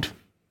all good?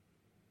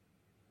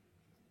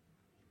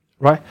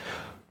 Right?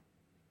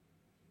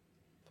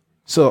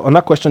 So,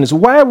 another question is,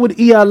 why would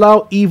he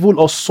allow evil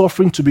or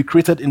suffering to be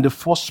created in the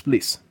first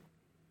place?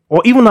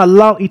 Or even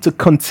allow it to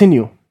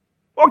continue?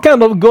 What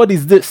kind of God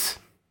is this?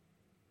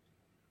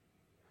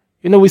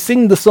 We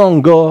sing the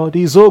song, God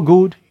is so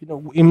good.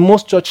 In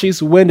most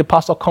churches, when the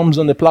pastor comes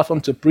on the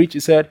platform to preach, he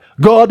said,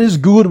 God is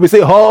good. We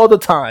say all the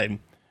time.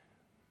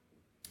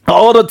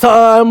 All the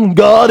time,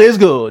 God is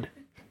good.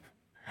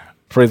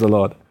 Praise the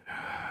Lord.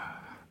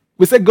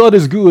 We say God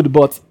is good,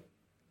 but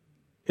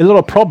a lot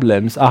of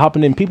problems are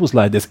happening in people's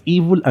lives. There's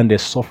evil and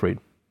there's suffering.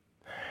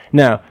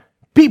 Now,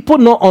 people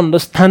not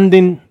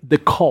understanding the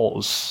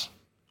cause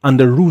and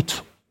the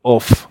root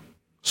of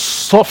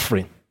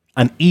suffering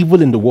and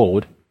evil in the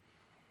world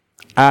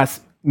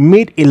has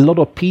made a lot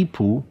of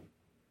people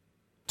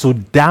to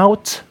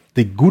doubt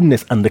the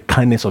goodness and the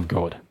kindness of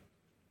God.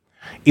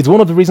 It's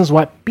one of the reasons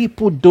why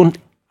people don't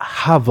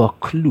have a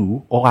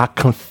clue or are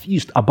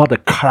confused about the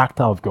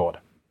character of God.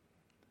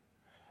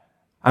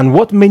 And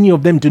what many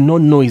of them do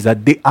not know is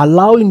that they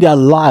allow in their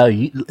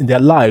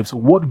lives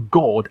what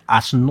God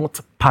has not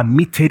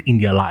permitted in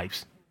their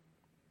lives.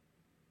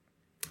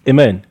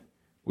 Amen.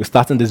 We're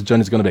starting this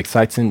journey. It's going to be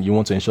exciting. You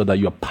want to ensure that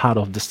you are part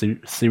of this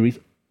series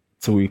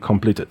till we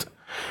complete it.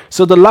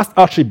 So the last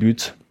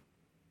attribute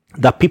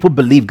that people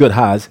believe God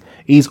has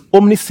is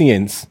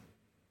omniscience,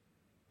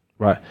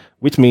 right?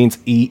 Which means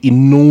he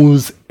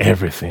knows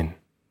everything.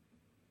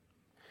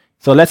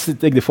 So let's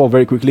take the four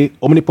very quickly.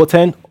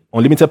 Omnipotent,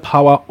 unlimited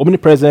power,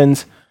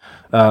 omnipresent,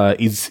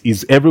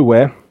 is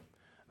everywhere.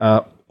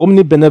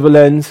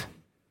 Omnibenevolent,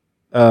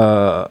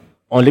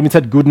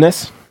 unlimited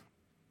goodness.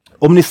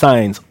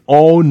 Omniscience,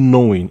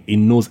 all-knowing, he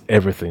knows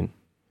everything.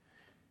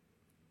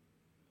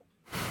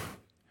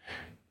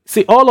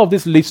 See, all of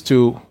this leads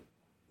to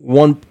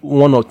one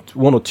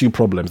or two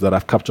problems that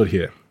I've captured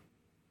here.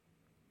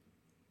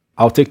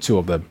 I'll take two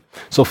of them.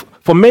 So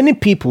for many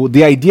people,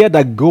 the idea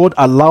that God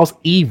allows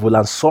evil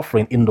and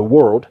suffering in the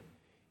world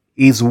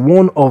is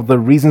one of the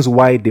reasons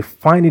why they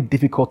find it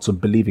difficult to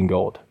believe in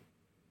God.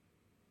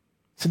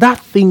 So that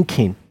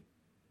thinking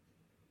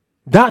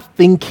that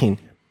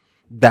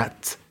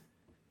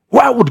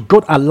why would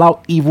God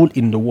allow evil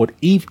in the world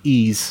if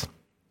He is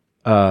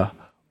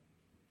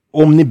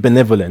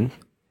omnibenevolent?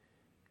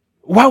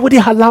 Why would He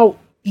allow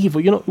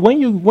evil? You know,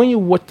 when you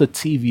watch the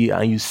TV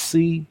and you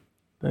see,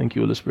 thank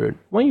you, Holy Spirit,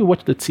 when you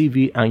watch the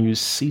TV and you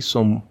see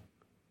some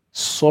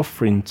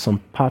suffering some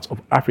parts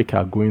of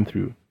Africa going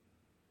through,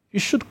 you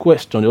should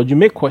question, or you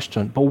may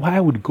question, but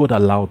why would God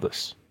allow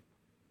this?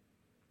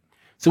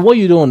 So what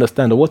you don't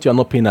understand, or what you are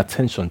not paying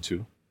attention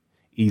to,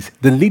 is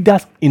the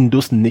leaders in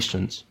those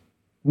nations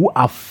who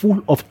are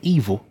full of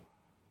evil,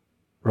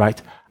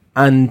 right,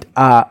 and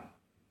are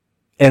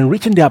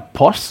enriching their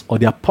purse or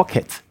their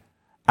pocket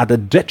at the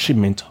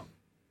detriment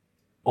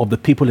of the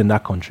people in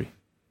that country.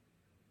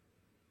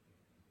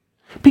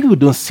 People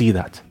don't see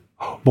that,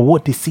 but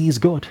what they see is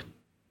God.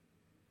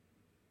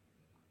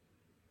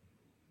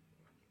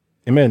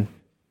 Amen.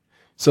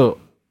 So,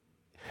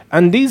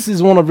 and this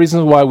is one of the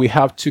reasons why we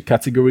have two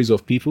categories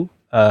of people,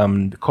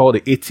 called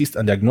the atheist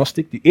and the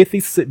agnostic. The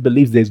atheist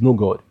believes there is no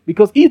God,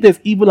 because if there's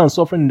evil and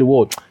suffering in the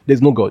world,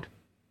 there's no God.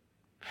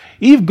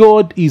 If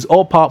God is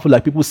all powerful,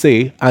 like people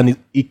say, and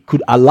he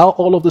could allow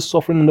all of the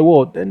suffering in the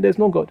world, then there's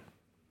no God.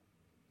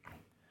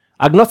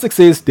 Agnostic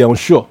says they're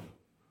unsure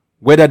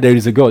whether there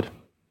is a God.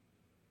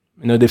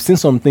 You know, they've seen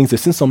some things,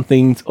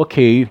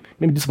 okay,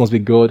 maybe this must be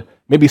God.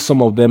 Maybe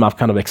some of them have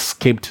kind of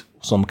escaped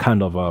some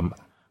kind of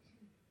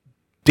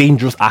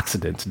dangerous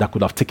accident that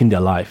could have taken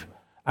their life,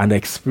 and they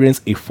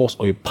experience a force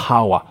or a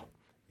power,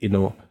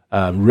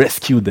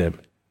 rescue them.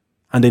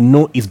 And they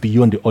know it's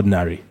beyond the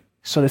ordinary.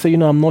 So they say,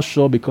 I'm not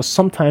sure, because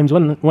sometimes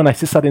when I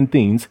see certain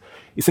things,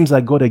 it seems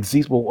like God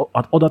exists, but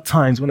at other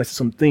times when I see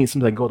some things, it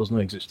seems like God does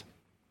not exist.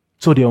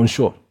 So they're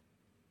unsure.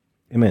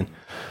 Amen.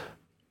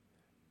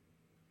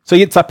 So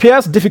it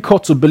appears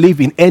difficult to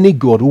believe in any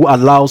God who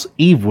allows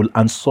evil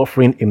and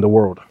suffering in the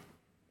world.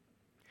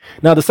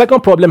 Now, the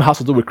second problem has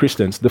to do with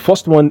Christians. The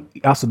first one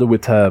has to do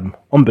with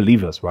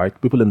unbelievers, right?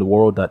 People in the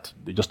world that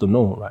they just don't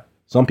know, right?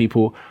 Some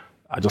people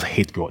just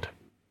hate God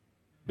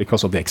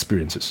because of their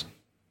experiences,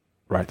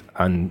 right?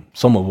 And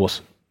some of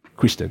us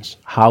Christians,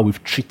 how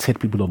we've treated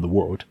people of the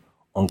world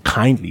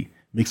unkindly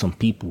makes some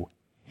people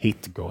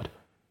hate God,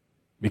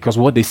 because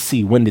what they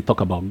see when we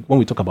talk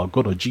about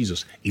God or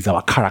Jesus is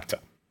our character.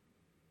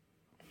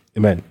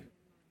 Amen.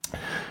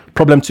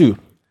 Problem 2.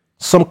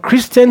 Some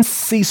Christians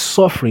see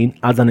suffering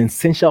as an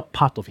essential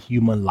part of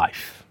human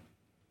life.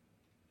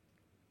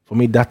 For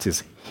me, that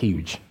is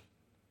huge.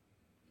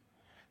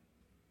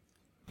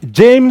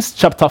 James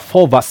chapter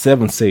 4 verse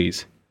 7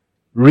 says,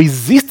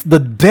 resist the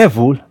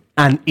devil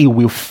and he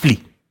will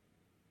flee.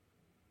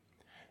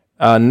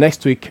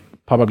 Next week,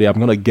 probably I'm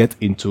going to get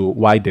into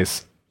why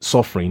there's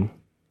suffering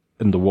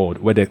in the world,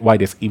 why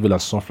there's evil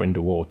and suffering in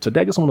the world.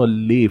 Today, I just want to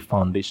lay a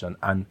foundation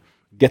and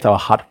get our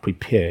heart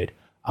prepared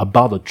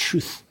about the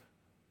truth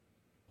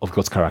of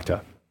God's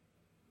character.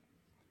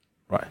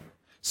 Right.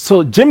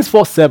 So James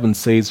 4:7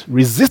 says,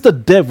 resist the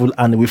devil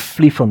and he will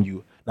flee from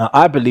you. Now,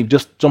 I believe,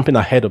 just jumping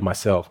ahead of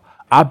myself,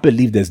 I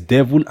believe there's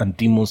devil and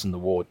demons in the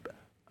world,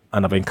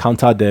 and I've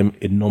encountered them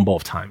a number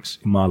of times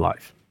in my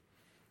life.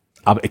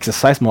 I've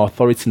exercised my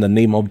authority in the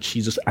name of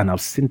Jesus, and I've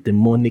seen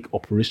demonic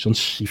operations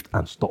shift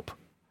and stop.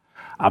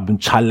 I've been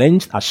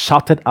challenged, I've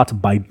shouted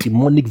at by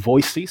demonic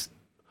voices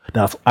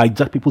that have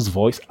hijacked people's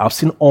voice. I've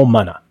seen all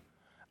manner.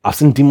 I've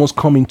seen demons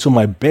come into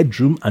my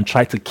bedroom and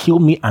try to kill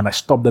me, and I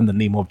stop them in the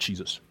name of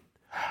Jesus.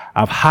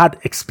 I've had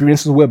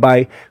experiences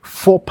whereby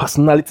 4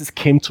 personalities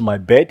came to my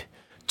bed,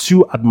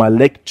 2 at my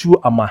leg,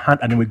 2 at my hand,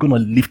 and they were going to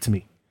lift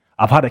me.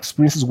 I've had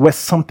experiences where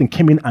something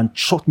came in and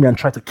choked me and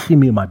tried to kill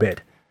me in my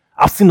bed.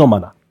 I've seen all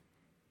manner.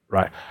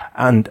 Right?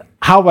 And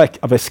how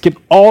I've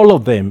escaped all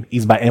of them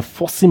is by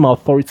enforcing my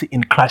authority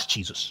in Christ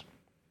Jesus.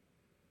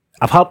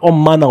 I've had all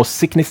manner of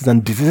sicknesses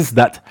and diseases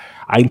that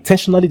I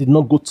intentionally did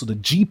not go to the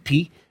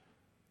GP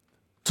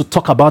to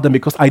talk about them,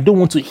 because I don't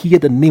want to hear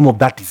the name of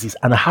that disease,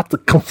 and I had to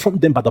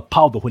confront them by the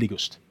power of the Holy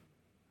Ghost.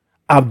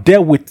 I've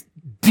dealt with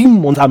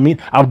demons. I mean,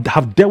 I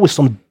have dealt with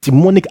some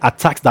demonic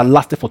attacks that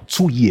lasted for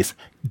 2 years.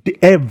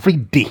 Every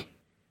day,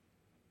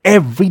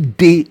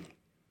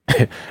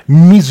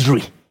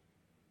 misery.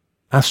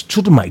 I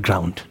stood my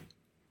ground.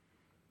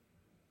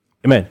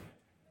 Amen.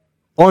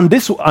 On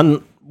this,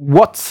 and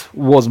what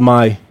was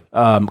my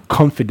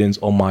confidence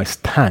or my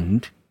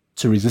stand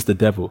to resist the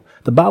devil?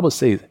 The Bible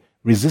says,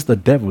 resist the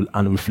devil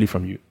and he will flee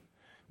from you.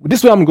 This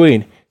is where I'm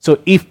going.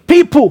 So if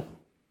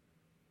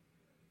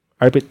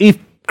if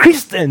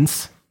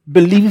Christians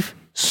believe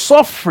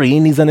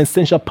suffering is an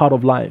essential part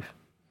of life,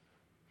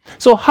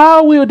 so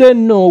how will they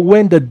know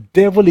when the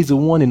devil is the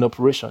one in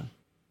operation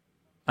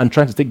and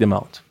trying to take them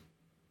out?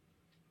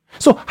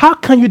 So how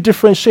can you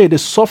differentiate the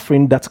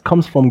suffering that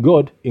comes from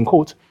God, in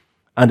quote,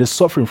 and the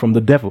suffering from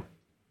the devil?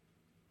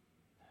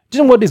 Do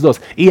you know what this does?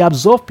 It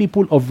absolves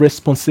people of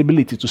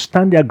responsibility to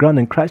stand their ground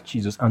in Christ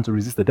Jesus and to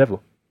resist the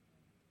devil.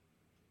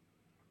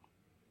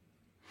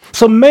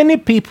 So many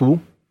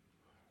people,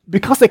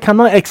 because they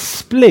cannot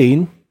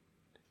explain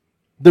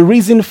the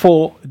reason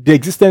for the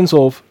existence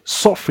of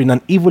suffering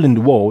and evil in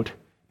the world,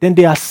 then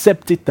they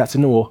accept it that,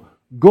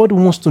 God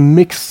wants to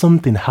make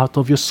something out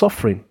of your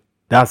suffering.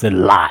 That's a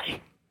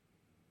lie.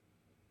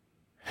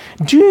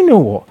 Do you know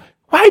what?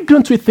 Why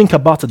don't we think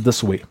about it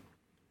this way?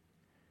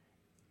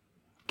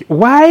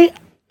 Why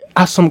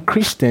are some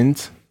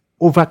Christians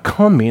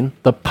overcoming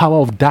the power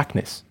of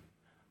darkness,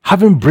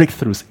 having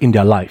breakthroughs in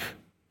their life?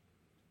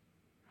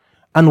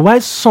 And why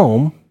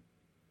some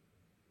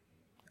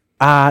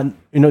are,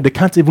 they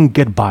can't even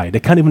get by. They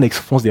can't even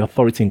expose the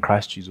authority in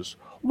Christ Jesus.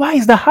 Why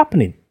is that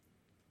happening?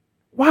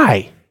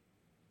 Why?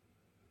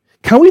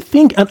 Can we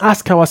think and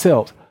ask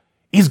ourselves,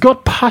 is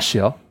God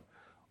partial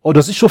or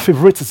does it show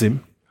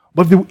favoritism?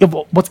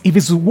 But if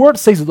his word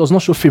says it does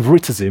not show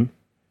favoritism,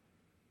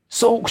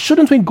 so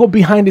shouldn't we go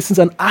behind the scenes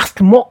and ask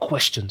more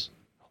questions?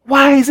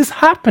 Why is this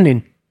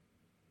happening?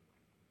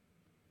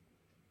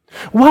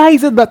 Why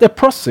is it that a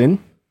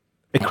person,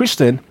 a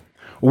Christian,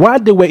 while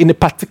they were in a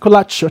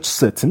particular church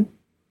setting,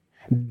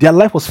 their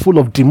life was full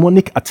of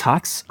demonic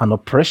attacks and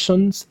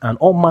oppressions and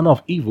all manner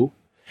of evil,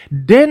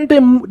 then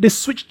they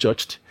switched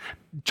church.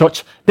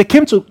 They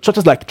came to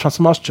churches like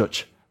Transformers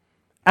Church,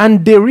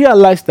 and they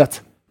realized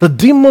that the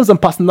demons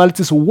and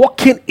personalities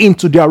walking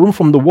into their room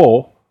from the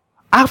wall,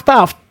 after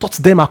I've taught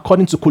them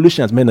according to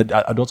Colossians, one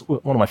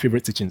of my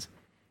favorite teachings,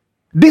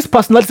 this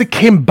personality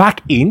came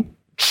back in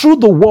through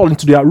the wall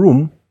into their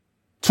room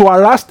to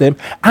harass them,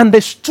 and they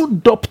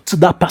stood up to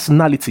that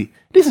personality.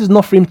 This is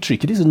not film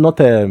trick. This is not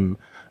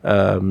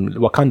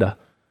Wakanda.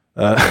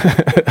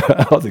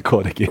 What's it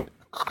called again?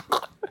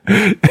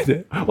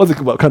 What's it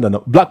called? Wakanda?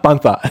 No. Black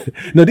Panther.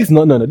 No, this is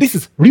not. No. This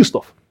is real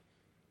stuff.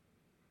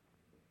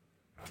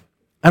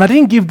 And I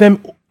didn't give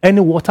them any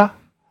water.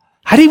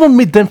 I didn't even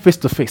meet them face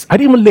to face. I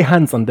didn't even lay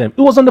hands on them.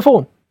 It was on the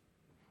phone.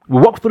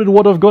 We walked through the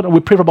Word of God and we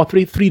prayed for about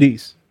three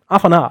days,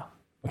 half an hour,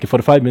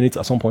 45 minutes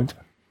at some point.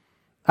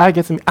 I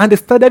get them, and they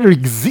started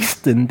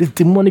resisting these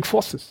demonic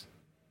forces.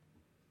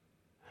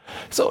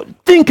 So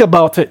think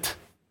about it.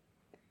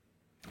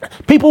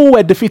 People who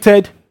were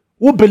defeated,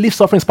 who believe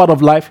suffering is part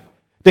of life,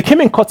 they came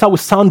in contact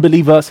with sound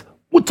believers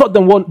who taught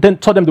them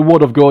the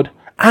Word of God,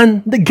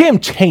 and the game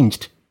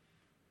changed.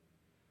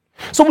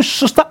 So we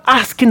should start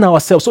asking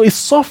ourselves, so is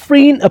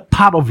suffering a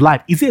part of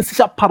life? Is it a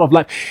essential part of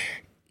life?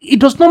 It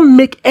does not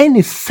make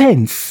any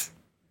sense.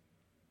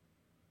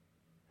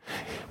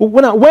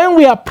 When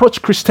we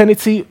approach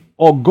Christianity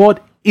or God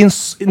in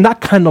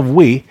that kind of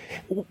way,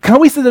 can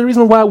we see the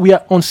reason why we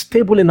are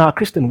unstable in our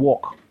Christian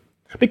walk?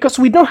 Because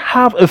we don't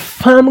have a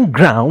firm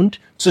ground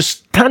to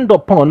stand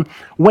upon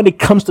when it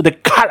comes to the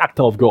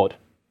character of God.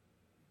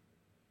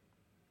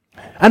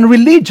 And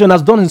religion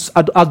has done us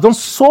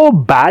so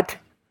bad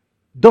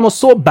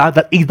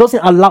that it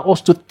doesn't allow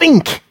us to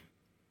think.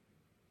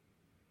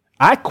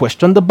 I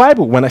question the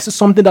Bible. When I see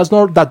something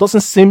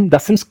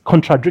that seems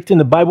contradicting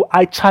the Bible,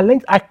 I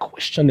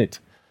question it.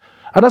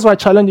 And that's why I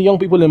challenge the young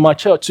people in my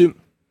church to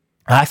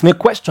ask me a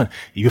question.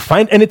 If you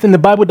find anything in the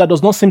Bible that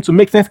does not seem to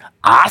make sense,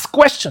 ask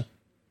question.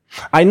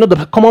 I know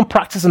the common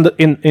practice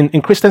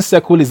in Christian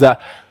circle is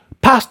that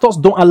pastors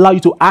don't allow you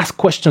to ask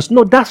questions.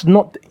 No, that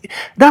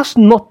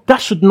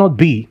should not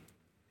be.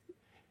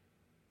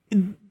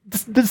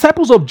 The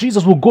disciples of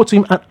Jesus will go to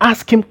him and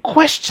ask him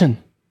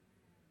question.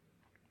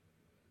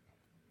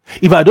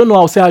 If I don't know,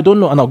 I'll say I don't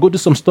know, and I'll go do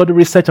some study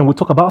research and we'll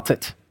talk about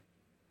it.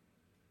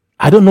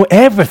 I don't know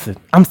everything.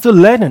 I'm still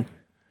learning.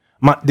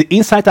 The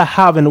insight I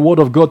have in the Word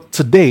of God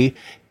today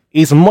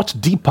is much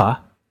deeper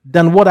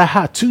than what I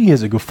had 2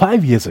 years ago,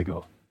 5 years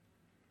ago.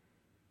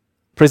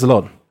 Praise the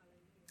Lord.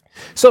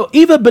 So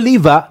if a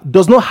believer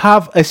does not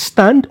have a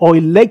stand or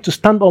a leg to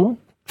stand on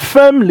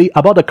firmly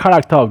about the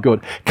character of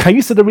God, can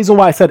you see the reason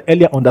why I said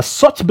earlier on that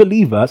such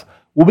believers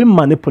will be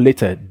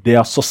manipulated? They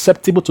are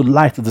susceptible to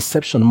lies,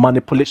 deception,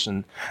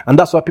 manipulation. And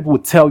that's why people will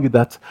tell you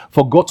that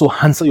for God to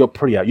answer your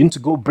prayer, you need to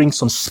go bring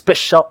some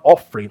special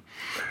offering.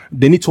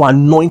 They need to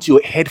anoint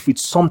your head with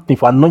something,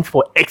 for anointing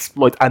for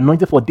exploit,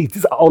 anointing for this.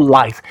 These are all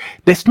lies.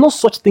 There's no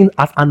such thing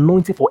as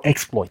anointing for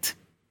exploit.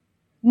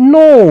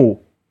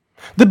 No.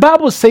 The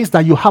Bible says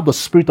that you have the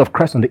Spirit of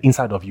Christ on the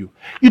inside of you.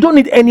 You don't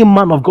need any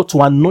man of God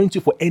to anoint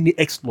you for any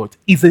exploit.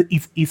 It's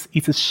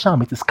a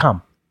sham, it is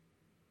scam.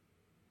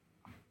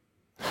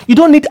 You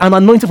don't need an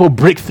anointing for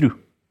breakthrough.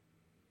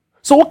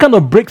 So what kind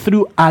of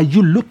breakthrough are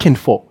you looking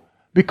for?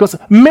 Because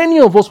many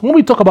of us, when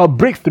we talk about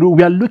breakthrough,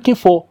 we are looking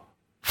for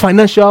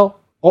financial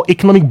or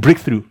economic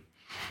breakthrough.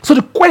 So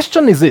the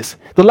question is this: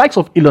 the likes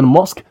of Elon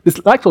Musk,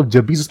 the likes of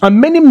Jeff Bezos, and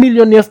many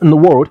millionaires in the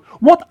world,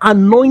 what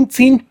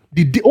anointing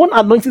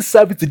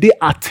service did they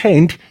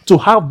attend to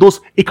have those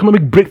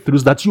economic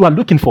breakthroughs that you are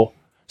looking for?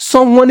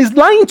 Someone is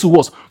lying to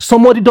us.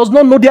 Somebody does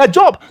not know their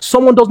job.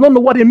 Someone does not know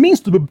what it means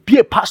to be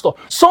a pastor.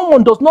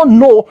 Someone does not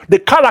know the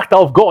character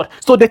of God.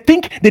 So they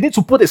think they need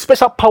to put a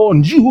special power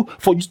on you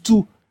for you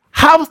to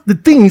have the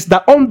things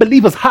that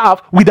unbelievers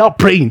have without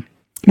praying.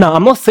 Now,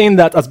 I'm not saying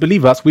that as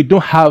believers, we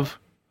don't have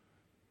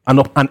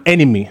an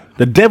enemy.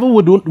 The devil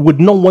would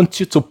not want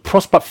you to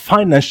prosper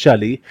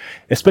financially,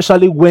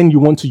 especially when you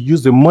want to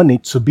use the money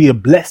to be a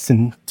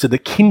blessing to the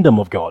kingdom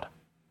of God.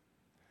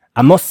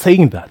 I'm not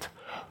saying that.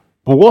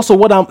 But also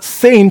what I'm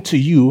saying to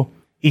you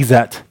is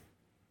that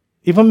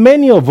even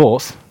many of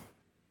us,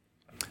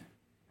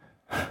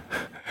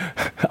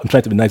 I'm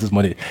trying to be nice this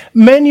morning,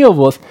 many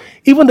of us,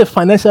 even the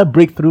financial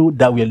breakthrough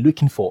that we are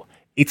looking for,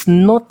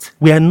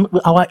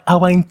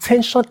 our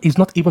intention is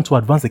not even to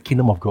advance the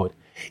kingdom of God.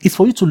 It's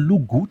for you to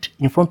look good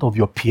in front of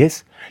your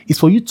peers. It's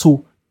for you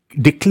to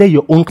declare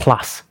your own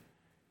class.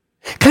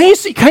 Can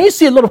you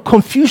see a lot of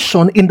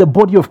confusion in the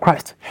body of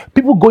Christ?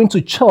 People going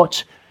to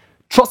church,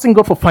 trusting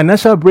God for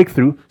financial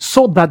breakthrough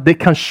so that they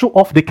can show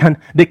off, they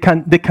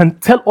can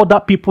tell other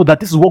people that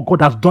this is what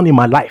God has done in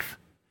my life.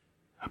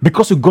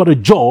 Because you got a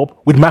job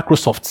with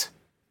Microsoft.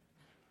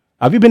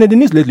 Have you been in the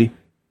news lately?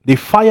 The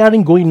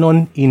firing going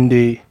on in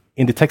the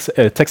tech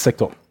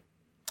sector.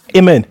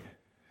 Amen.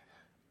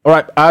 All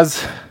right,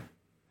 as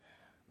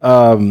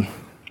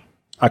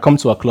I come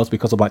to a close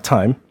because of my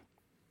time.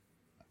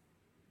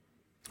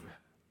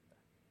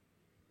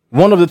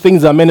 One of the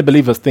things that many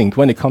believers think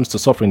when it comes to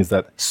suffering is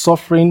that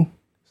suffering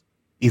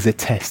is a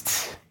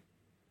test.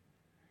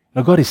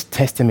 Now, God is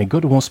testing me.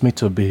 God wants me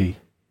to be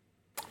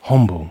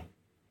humble.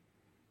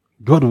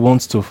 God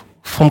wants to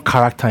form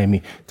character in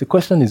me. The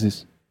question is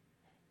this: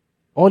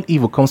 all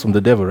evil comes from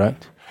the devil,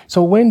 right?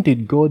 So when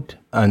did God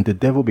and the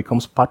devil become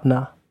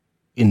partner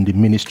in the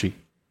ministry?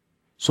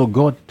 So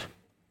God,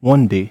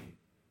 one day,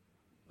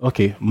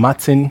 okay,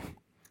 Martin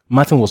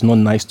was not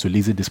nice to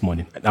Lizzie this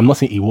morning. I'm not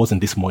saying he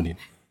wasn't this morning.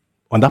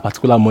 On that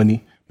particular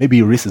morning, maybe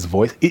he raised his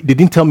voice. They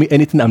didn't tell me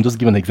anything. I'm just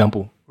giving an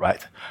example,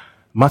 right?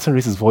 Martin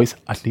raised his voice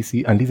at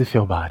Lizzie, and Lizzie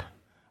felt bad.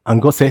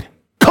 And God said,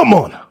 "Come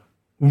on,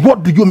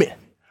 what do you mean?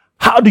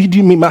 How do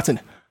you mean, Martin?"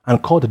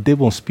 And called the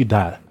devil on speed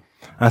dial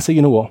and said,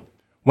 "You know what?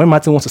 When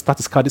Martin wants to start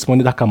his car this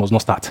morning, that car must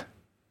not start."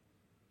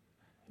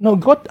 No,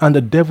 God and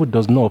the devil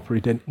does not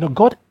operate. No,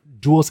 God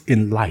dwells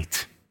in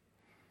light,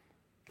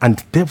 and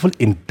the devil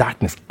in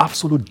darkness,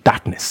 absolute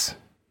darkness.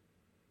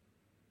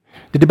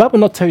 Did the Bible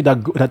not tell you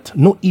that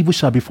no evil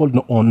shall befall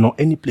nor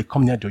any plague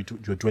come near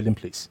your dwelling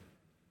place?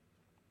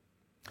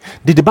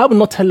 Did the Bible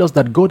not tell us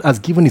that God has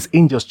given his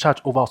angels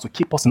charge over us to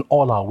keep us in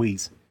all our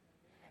ways?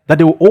 That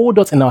they will hold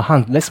us in our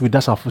hands lest we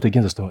dash our foot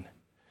against a stone?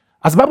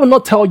 Has the Bible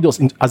not tell us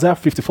in Isaiah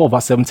 54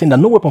 verse 17 that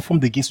no weapon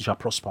formed against you shall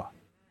prosper?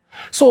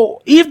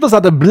 So if those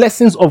are the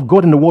blessings of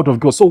God in the word of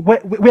God, so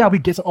where are we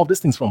getting all these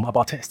things from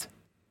about test?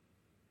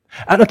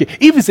 And okay,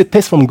 if it's a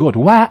test from God,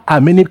 why are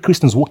many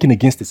Christians working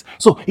against this?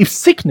 So if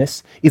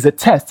sickness is a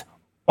test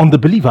on the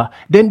believer,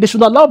 then they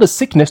should allow the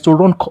sickness to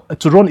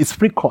run its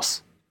free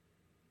course.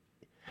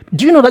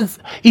 Do you know that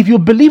if you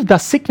believe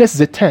that sickness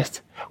is a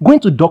test, going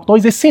to doctor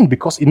is a sin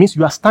because it means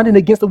you are standing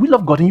against the will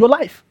of God in your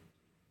life?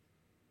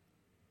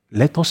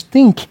 Let us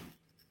think.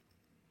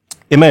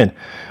 Amen.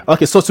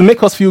 Okay, so to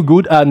make us feel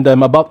good and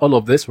about all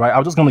of this, right,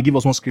 I'm just going to give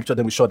us one scripture,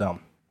 then we shut down.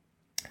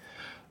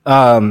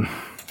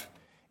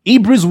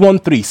 Hebrews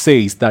 1:3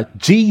 says that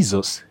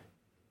Jesus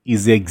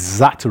is the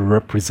exact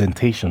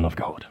representation of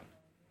God.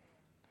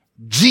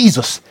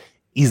 Jesus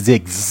is the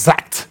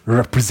exact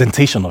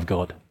representation of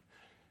God.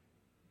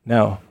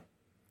 Now,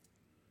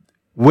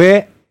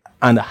 where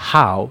and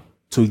how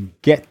to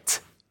get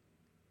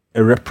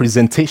a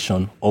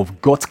representation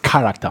of God's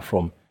character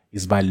from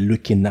is by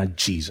looking at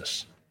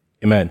Jesus.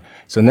 Amen.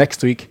 So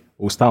next week,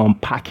 we'll start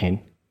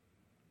unpacking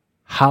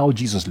how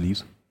Jesus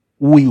lives,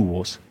 who he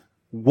was,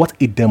 what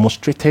he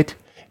demonstrated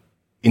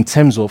in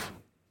terms of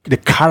the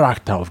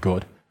character of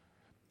God.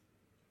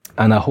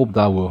 And I hope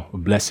that will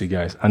bless you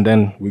guys. And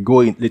then we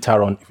go in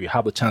later on, if we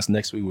have a chance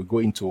next week, we'll go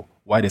into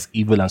why there's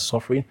evil and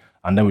suffering.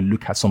 And then we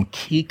look at some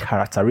key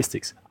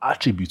characteristics,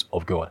 attributes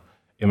of God.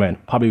 Amen.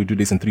 Probably we'll do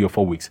this in 3 or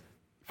 4 weeks.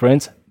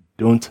 Friends,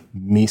 don't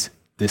miss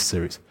this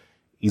series.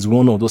 It's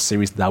one of those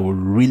series that will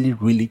really,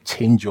 really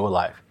change your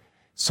life.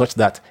 Such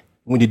that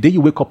when the day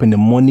you wake up in the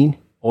morning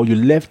or you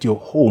left your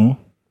home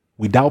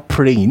without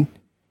praying,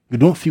 you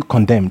don't feel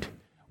condemned.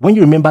 When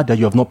you remember that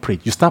you have not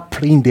prayed, you start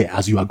praying there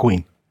as you are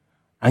going.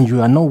 And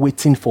you are not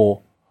waiting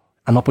for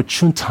an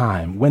opportune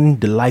time when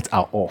the lights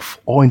are off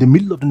or in the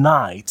middle of the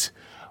night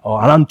or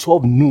around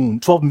 12 noon,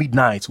 12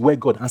 midnight, where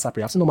God answers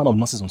prayer. I've seen no man of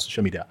nonsense on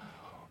social media,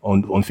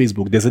 on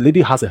Facebook. There's a lady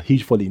who has a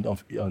huge following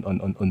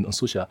on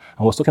social,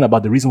 and was talking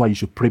about the reason why you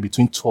should pray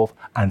between 12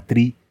 and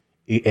 3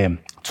 a.m.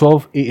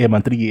 12 a.m.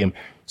 and 3 a.m.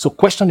 So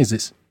question is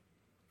this: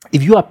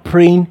 if you are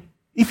praying,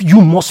 if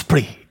you must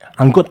pray,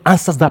 and God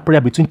answers that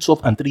prayer between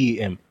 12 and 3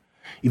 a.m.,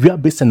 if you are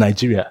based in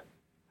Nigeria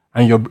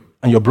and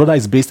your brother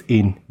is based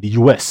in the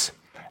US,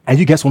 and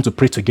you guys want to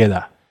pray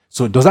together,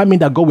 so does that mean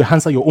that God will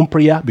answer your own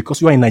prayer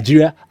because you are in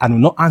Nigeria and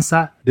will not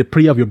answer the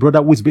prayer of your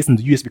brother who is based in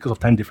the US because of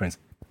time difference?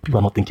 People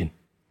are not thinking.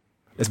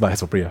 Let's bow our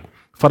heads for prayer.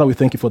 Father, we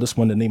thank you for this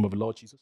one in the name of the Lord Jesus.